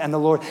Kings and the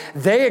Lord.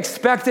 They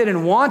expected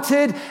and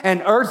wanted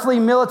an earthly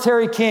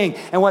military king.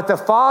 And what the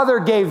Father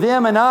gave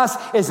them and us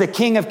is the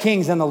King of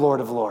Kings and the Lord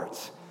of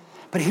Lords.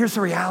 But here's the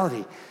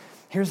reality.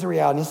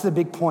 This is a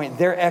big point.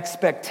 Their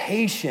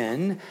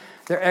expectation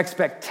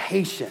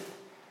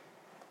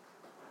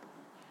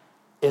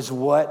is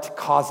what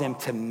caused them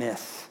to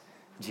miss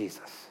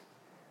Jesus.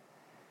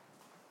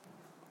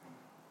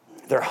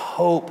 Their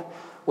hope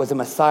was a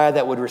Messiah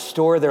that would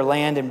restore their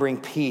land and bring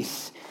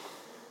peace.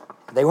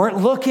 They weren't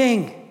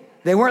looking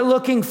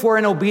for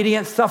an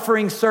obedient,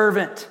 suffering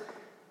servant.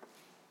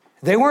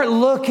 They weren't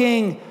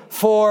looking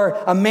for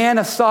a man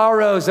of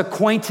sorrows,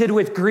 acquainted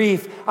with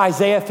grief,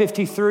 Isaiah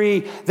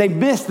 53.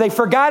 They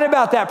forgot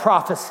about that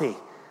prophecy.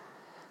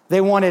 They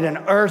wanted an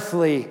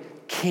earthly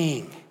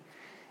king.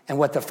 And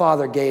what the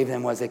Father gave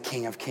them was a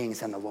King of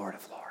Kings and the Lord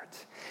of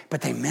Lords.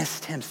 But they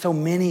missed him. So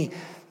many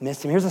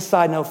missed him. Here's a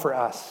side note for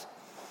us.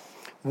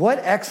 What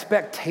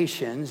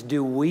expectations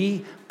do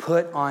we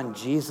put on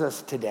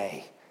Jesus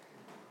today?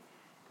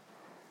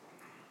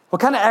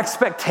 What kind of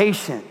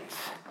expectations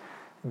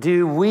do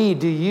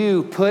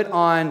you put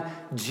on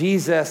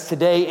Jesus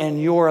today in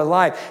your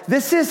life?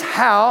 This is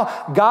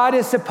how God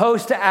is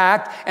supposed to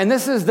act, and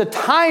this is the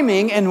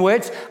timing in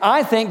which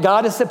I think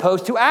God is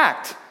supposed to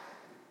act.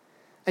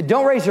 And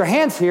don't raise your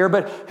hands here,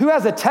 but who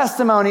has a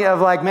testimony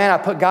of like, man, I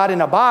put God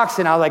in a box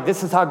and I was like,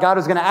 this is how God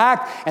was going to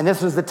act. And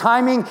this was the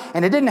timing.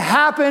 And it didn't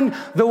happen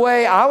the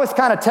way I was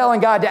kind of telling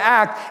God to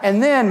act.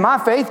 And then my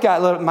faith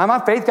got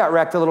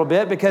wrecked a little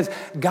bit because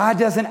God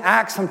doesn't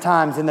act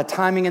sometimes in the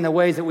timing and the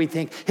ways that we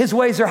think. His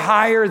ways are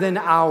higher than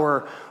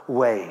our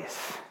ways,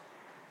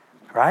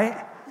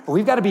 right?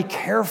 We've got to be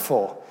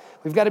careful.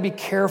 We've got to be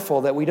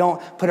careful that we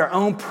don't put our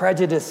own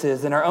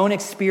prejudices and our own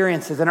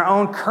experiences and our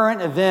own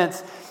current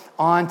events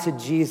onto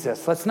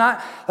Jesus.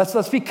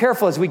 Let's be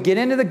careful as we get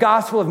into the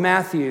Gospel of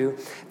Matthew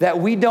that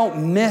we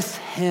don't miss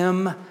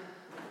him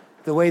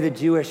the way the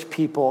Jewish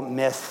people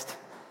missed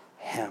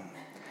him.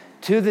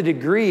 To the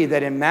degree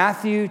that in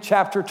Matthew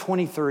chapter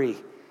 23,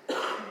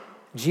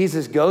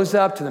 Jesus goes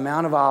up to the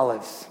Mount of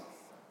Olives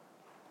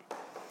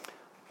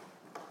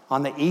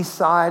on the east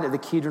side of the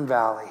Kidron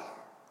Valley.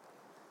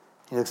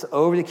 He looks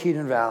over the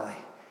Kidron Valley.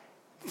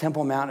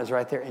 Temple Mount is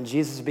right there, and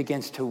Jesus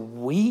begins to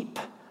weep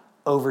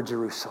over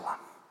Jerusalem.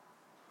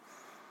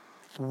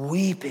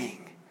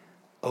 Weeping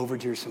over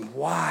Jerusalem.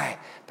 Why?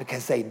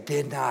 Because they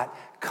did not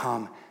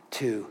come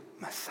to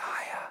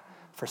Messiah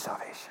for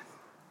salvation.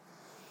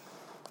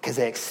 Because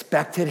they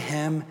expected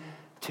him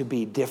to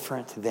be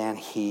different than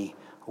he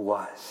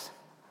was.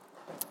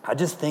 I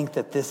just think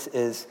that this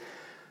is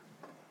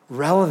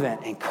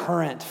relevant and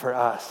current for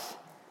us.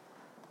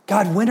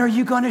 God, when are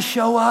you going to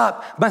show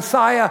up?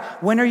 Messiah,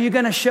 when are you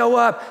going to show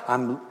up?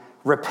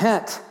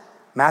 Repent.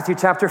 Matthew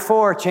chapter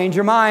 4, change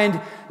your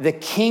mind. The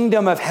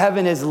kingdom of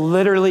heaven is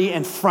literally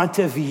in front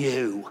of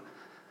you.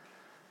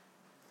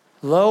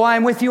 Lo, I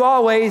am with you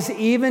always,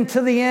 even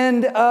to the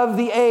end of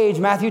the age.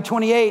 Matthew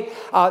 28,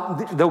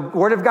 the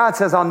word of God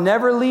says, I'll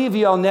never leave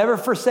you, I'll never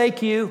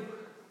forsake you.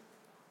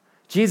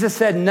 Jesus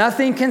said,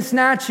 nothing can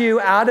snatch you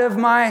out of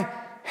my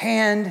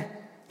hand.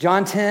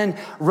 John 10,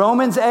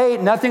 Romans 8,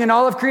 nothing in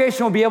all of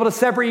creation will be able to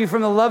separate you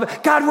from the love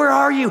of God. Where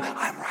are you?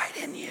 I'm right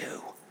in you.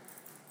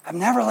 I've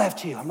never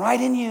left you. I'm right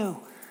in you.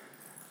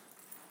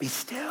 Be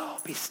still,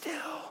 be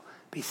still,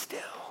 be still.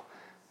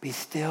 Be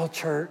still,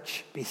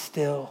 church. Be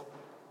still.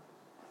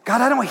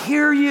 God, I don't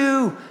hear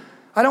you.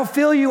 I don't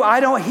feel you. I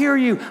don't hear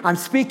you. I'm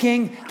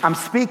speaking. I'm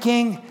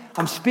speaking.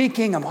 I'm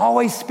speaking. I'm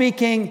always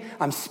speaking.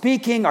 I'm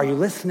speaking. Are you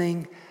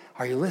listening?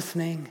 Are you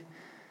listening?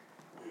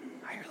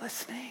 Are you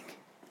listening?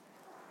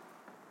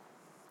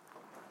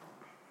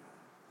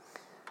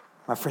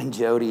 My friend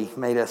Jody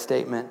made a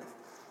statement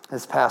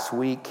this past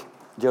week.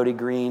 Jody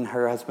Green,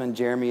 her husband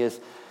Jeremy, is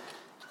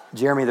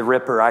Jeremy the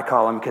Ripper. I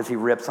call him because he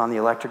rips on the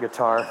electric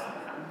guitar.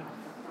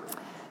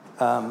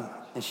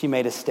 And she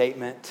made a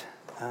statement.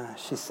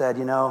 She said,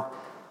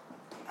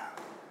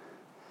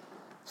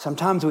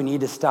 sometimes we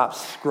need to stop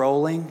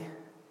scrolling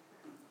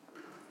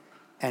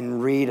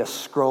and read a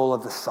scroll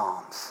of the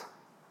Psalms.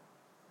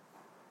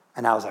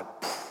 And I was like,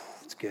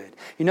 it's good.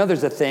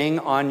 There's a thing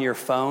on your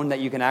phone that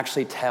you can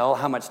actually tell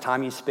how much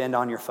time you spend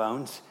on your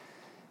phones.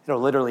 It'll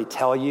literally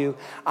tell you.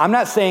 I'm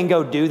not saying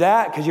go do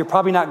that because you're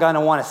probably not going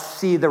to want to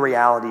see the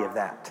reality of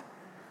that.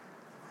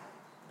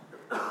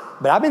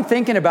 But I've been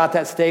thinking about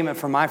that statement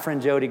from my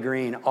friend Jody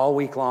Green all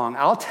week long.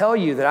 I'll tell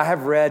you that I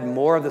have read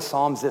more of the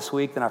Psalms this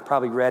week than I've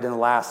probably read in the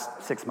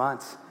last 6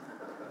 months.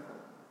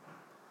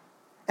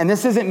 And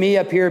this isn't me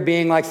up here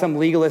being like some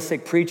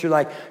legalistic preacher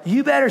like,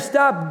 you better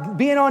stop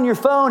being on your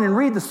phone and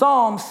read the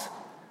Psalms.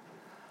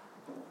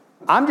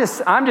 I'm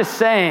just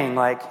saying,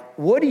 like,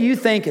 what do you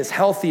think is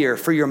healthier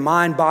for your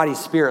mind, body,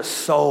 spirit,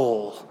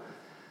 soul?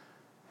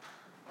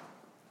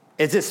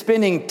 Is it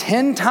spending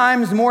 10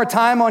 times more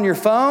time on your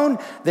phone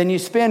than you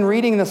spend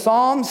reading the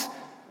Psalms?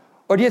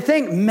 Or do you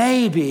think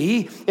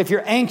maybe if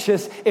you're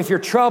anxious, if you're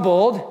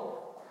troubled,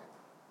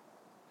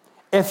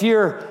 if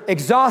you're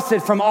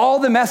exhausted from all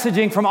the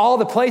messaging from all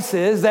the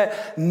places,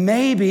 that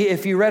maybe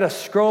if you read a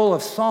scroll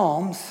of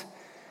Psalms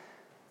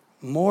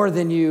more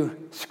than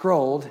you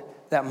scrolled,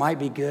 that might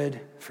be good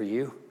for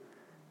you?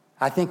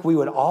 I think we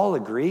would all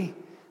agree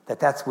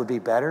that would be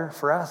better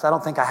for us. I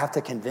don't think I have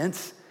to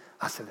convince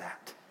us of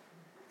that.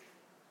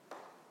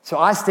 So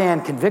I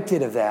stand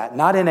convicted of that,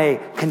 not in a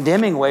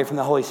condemning way from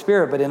the Holy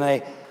Spirit, but in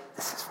a,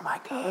 this is for my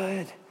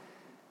good.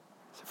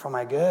 This is for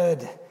my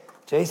good.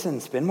 Jason,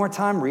 spend more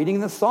time reading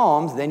the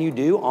Psalms than you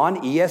do on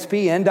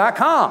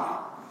ESPN.com.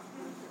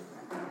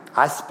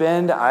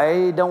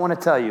 I don't want to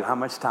tell you how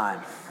much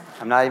time.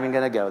 I'm not even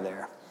going to go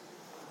there.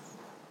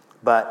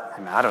 But,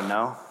 I don't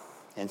know.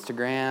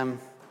 Instagram,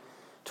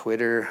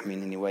 Twitter,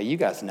 anyway, you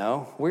guys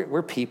know.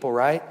 We're people,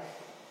 right?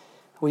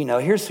 We know.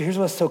 Here's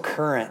what's so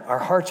current. Our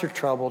hearts are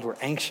troubled. We're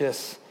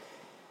anxious.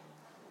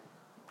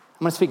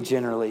 I'm going to speak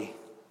generally.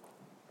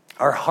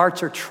 Our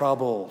hearts are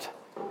troubled.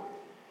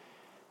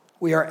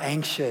 We are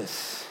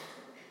anxious.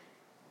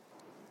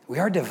 We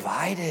are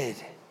divided.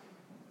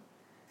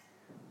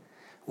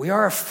 We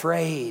are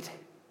afraid.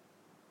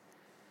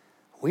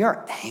 We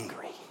are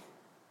angry.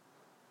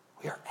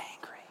 We are angry.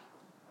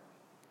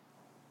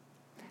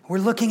 We're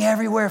looking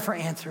everywhere for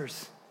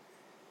answers.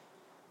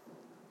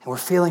 And we're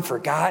feeling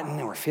forgotten,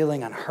 and we're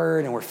feeling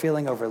unheard, and we're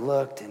feeling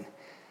overlooked. And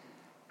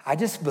I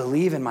just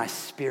believe in my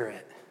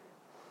spirit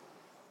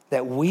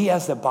that we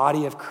as the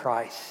body of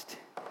Christ,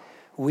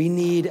 we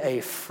need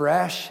a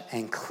fresh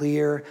and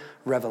clear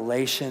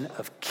revelation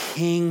of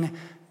King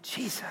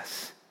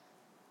Jesus,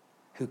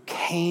 who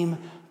came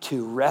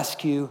to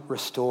rescue,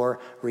 restore,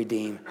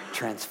 redeem,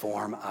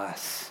 transform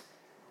us.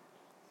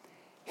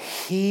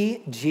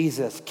 He,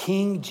 Jesus,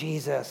 King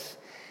Jesus,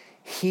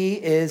 he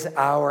is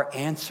our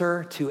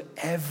answer to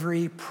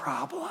every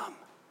problem.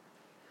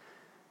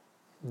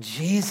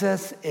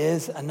 Jesus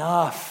is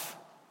enough.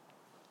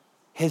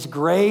 His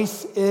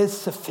grace is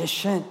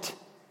sufficient.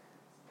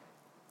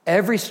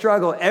 Every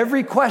struggle,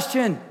 every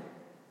question,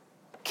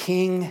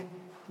 King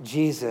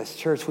Jesus.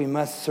 Church, we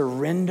must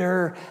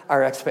surrender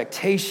our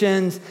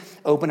expectations,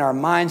 open our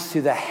minds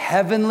to the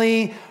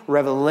heavenly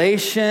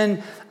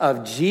revelation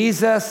of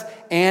Jesus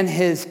and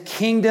his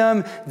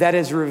kingdom that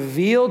is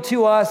revealed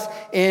to us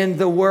in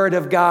the Word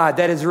of God,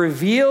 that is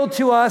revealed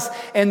to us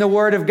in the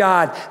Word of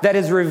God, that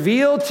is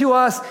revealed to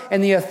us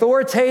in the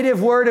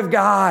authoritative Word of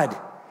God.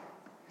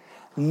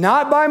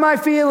 Not by my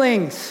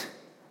feelings.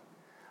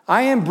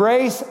 I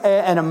embrace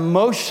an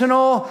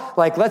emotional,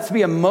 let's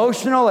be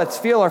emotional, let's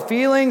feel our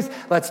feelings,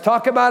 let's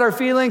talk about our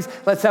feelings,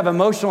 let's have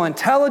emotional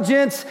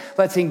intelligence,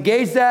 let's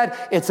engage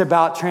that. It's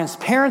about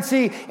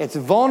transparency, it's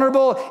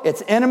vulnerable,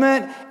 it's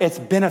intimate, it's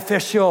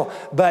beneficial,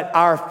 but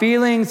our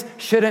feelings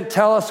shouldn't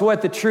tell us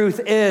what the truth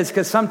is,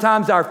 because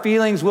sometimes our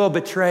feelings will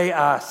betray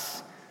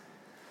us.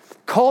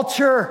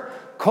 Culture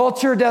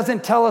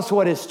doesn't tell us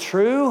what is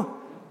true.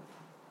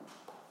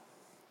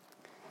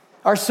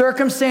 Our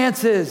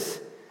circumstances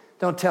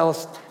don't tell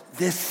us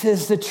this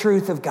is the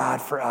truth of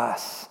God for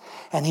us.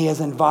 And he is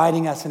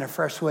inviting us in a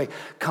fresh way.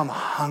 Come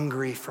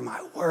hungry for my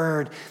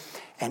word,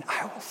 and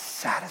I will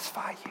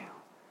satisfy you.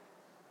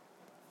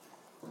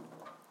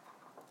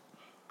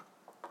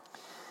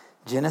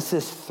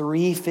 Genesis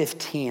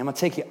 3:15. I'm going to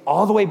take you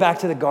all the way back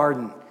to the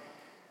garden. All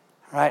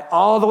right,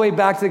 all the way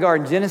back to the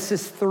garden.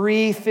 Genesis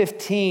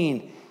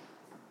 3:15.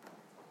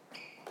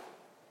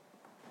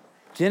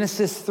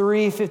 Genesis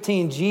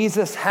 3:15,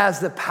 Jesus has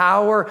the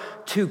power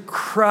to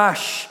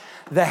crush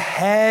the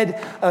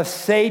head of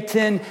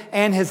Satan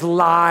and his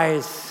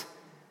lies.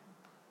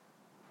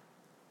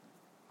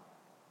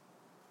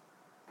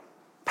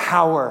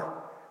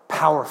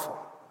 Powerful.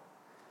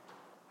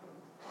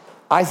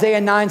 Isaiah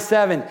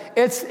 9:7,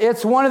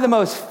 it's one of the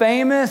most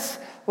famous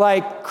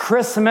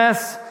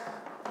Christmas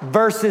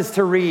verses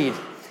to read.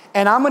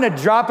 And I'm gonna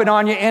drop it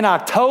on you in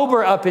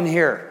October up in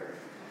here.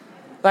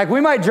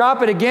 We might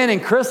drop it again in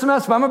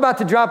Christmas, but I'm about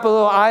to drop a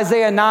little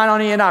Isaiah 9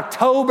 on you in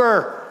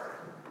October.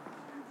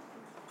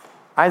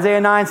 Isaiah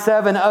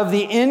 9:7, of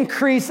the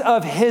increase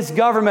of his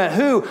government.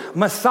 Who?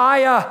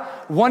 Messiah,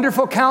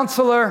 wonderful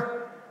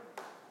counselor.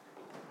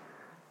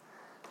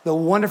 The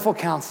wonderful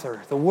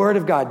counselor, the word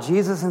of God,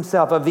 Jesus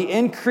himself. Of the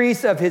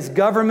increase of his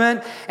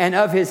government and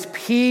of his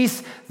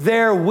peace,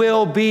 there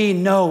will be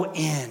no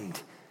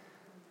end.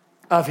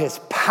 Of his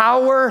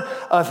power,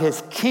 of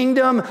his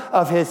kingdom,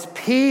 of his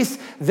peace,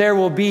 there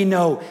will be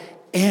no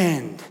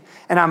end.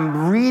 And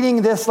I'm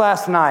reading this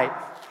last night,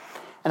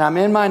 and I'm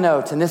in my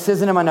notes, and this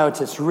isn't in my notes,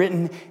 it's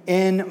written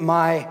in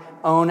my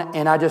own,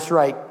 and I just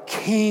write,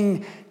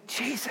 King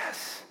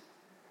Jesus.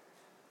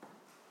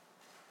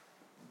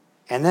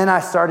 And then I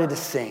started to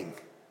sing,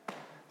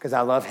 because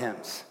I love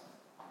hymns.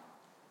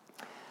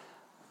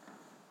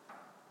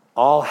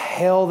 All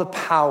hail the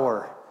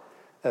power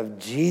of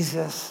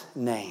Jesus'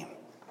 name.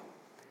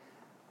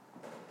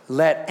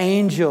 Let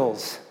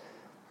angels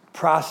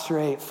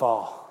prostrate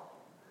fall.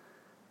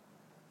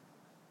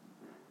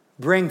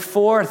 Bring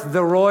forth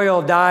the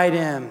royal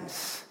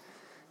diadems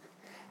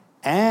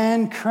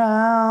and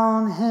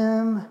crown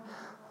him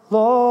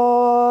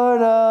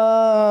Lord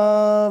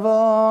of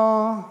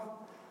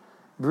all.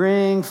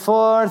 Bring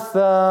forth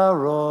the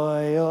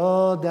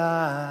royal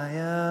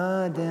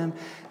diadem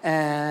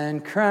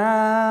and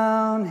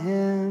crown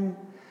him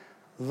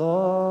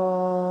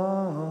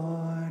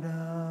Lord of all.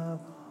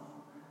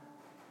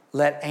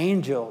 Let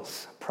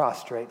angels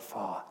prostrate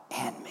fall,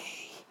 and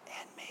me,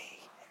 and me,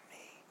 and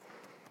me,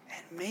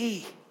 and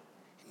me,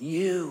 and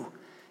you,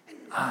 and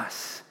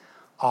us.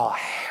 All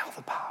hail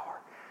the power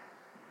of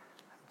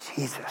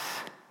Jesus'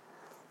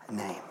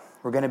 name.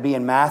 We're going to be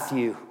in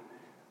Matthew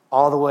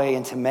all the way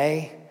into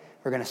May.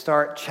 We're going to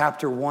start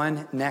chapter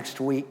 1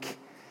 next week.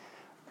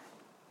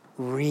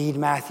 Read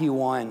Matthew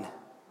 1.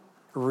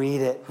 Read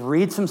it.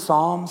 Read some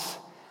Psalms.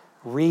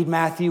 Read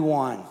Matthew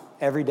 1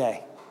 every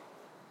day.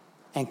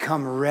 And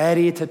come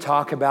ready to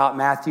talk about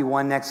Matthew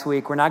 1 next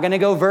week. We're not going to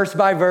go verse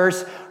by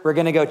verse. We're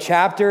going to go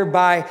chapter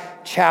by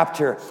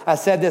chapter. I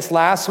said this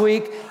last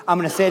week. I'm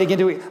going to say it again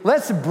today.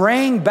 Let's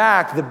bring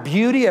back the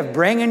beauty of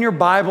bringing your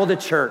Bible to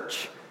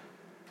church.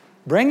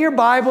 Bring your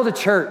Bible to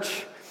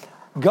church.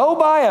 Go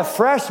buy a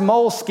fresh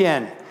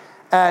moleskin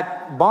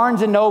at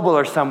Barnes & Noble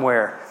or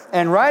somewhere.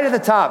 And right at the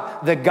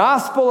top, the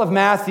Gospel of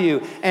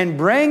Matthew, and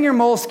bring your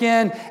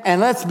moleskin, and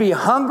let's be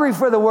hungry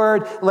for the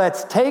word.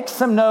 Let's take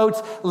some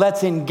notes.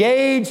 Let's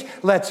engage.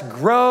 Let's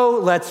grow.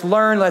 Let's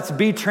learn. Let's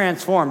be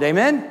transformed.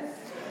 Amen?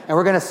 And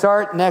we're going to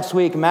start next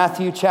week,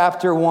 Matthew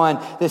chapter 1.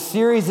 The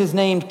series is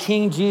named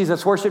King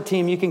Jesus. Worship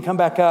team, you can come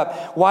back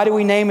up. Why do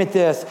we name it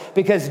this?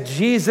 Because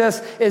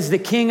Jesus is the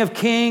King of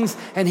Kings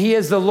and he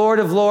is the Lord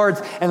of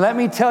Lords. And let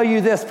me tell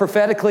you this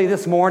prophetically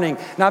this morning,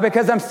 not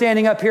because I'm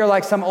standing up here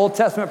like some Old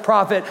Testament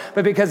prophet,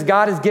 but because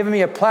God has given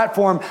me a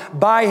platform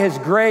by his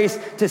grace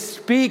to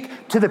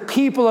speak to the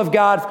people of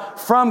God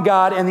from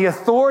God. And the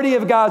authority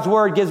of God's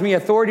word gives me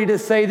authority to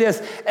say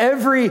this: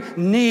 every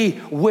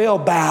knee will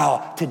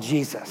bow to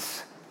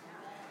Jesus.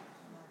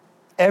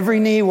 Every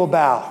knee will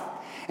bow.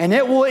 And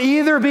it will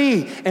either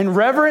be in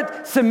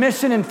reverent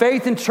submission and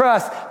faith and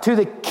trust to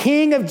the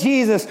King of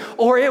Jesus,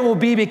 or it will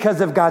be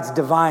because of God's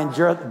divine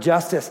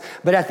justice.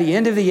 But at the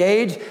end of the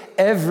age,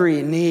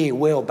 every knee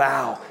will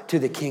bow to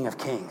the King of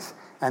Kings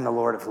and the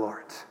Lord of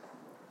Lords.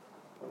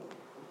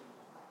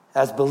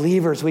 As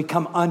believers, we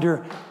come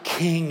under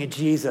King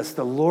Jesus,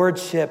 the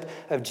lordship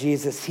of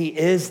Jesus. He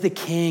is the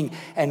King,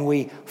 and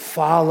we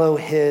follow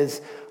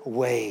his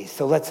ways.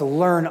 So let's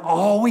learn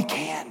all we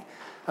can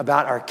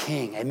about our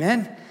King.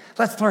 Amen?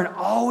 Let's learn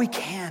all we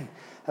can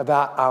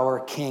about our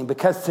King,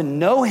 because to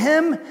know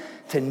him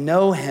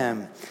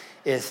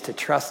is to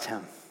trust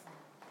him.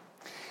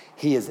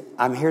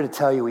 I'm here to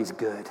tell you he's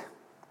good.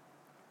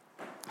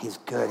 He's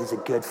good. He's a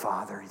good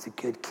father. He's a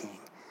good King.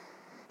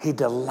 He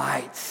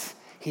delights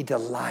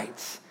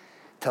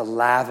to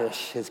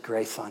lavish his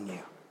grace on you.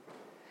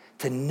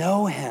 To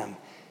know him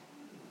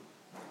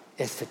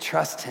is to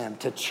trust him.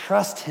 To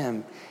trust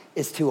him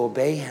is to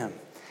obey him.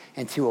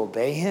 And to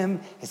obey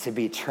him is to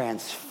be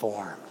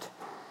transformed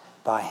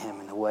by him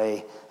in the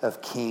way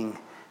of King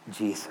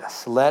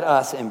Jesus. Let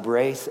us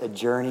embrace a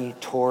journey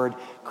toward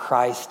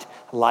Christ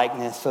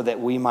likeness so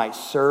that we might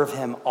serve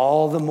him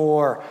all the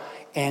more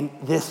in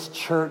this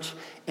church,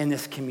 in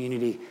this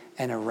community,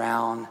 and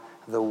around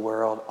the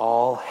world.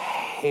 All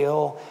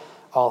hail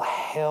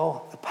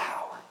the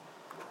power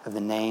of the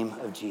name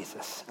of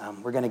Jesus.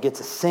 We're going to get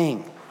to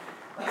sing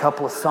a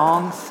couple of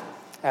songs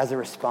as a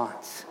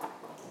response.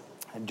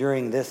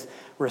 During this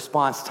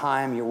response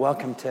time, you're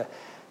welcome to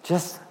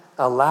just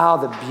allow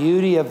the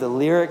beauty of the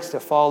lyrics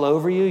to fall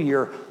over you.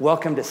 You're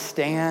welcome to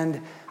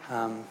stand.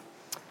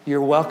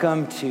 You're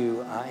welcome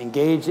to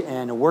engage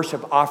in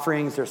worship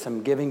offerings. There's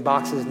some giving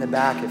boxes in the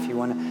back if you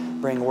want to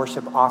bring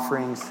worship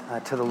offerings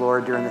to the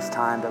Lord during this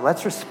time. But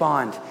let's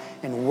respond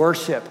in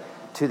worship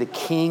to the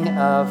King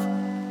of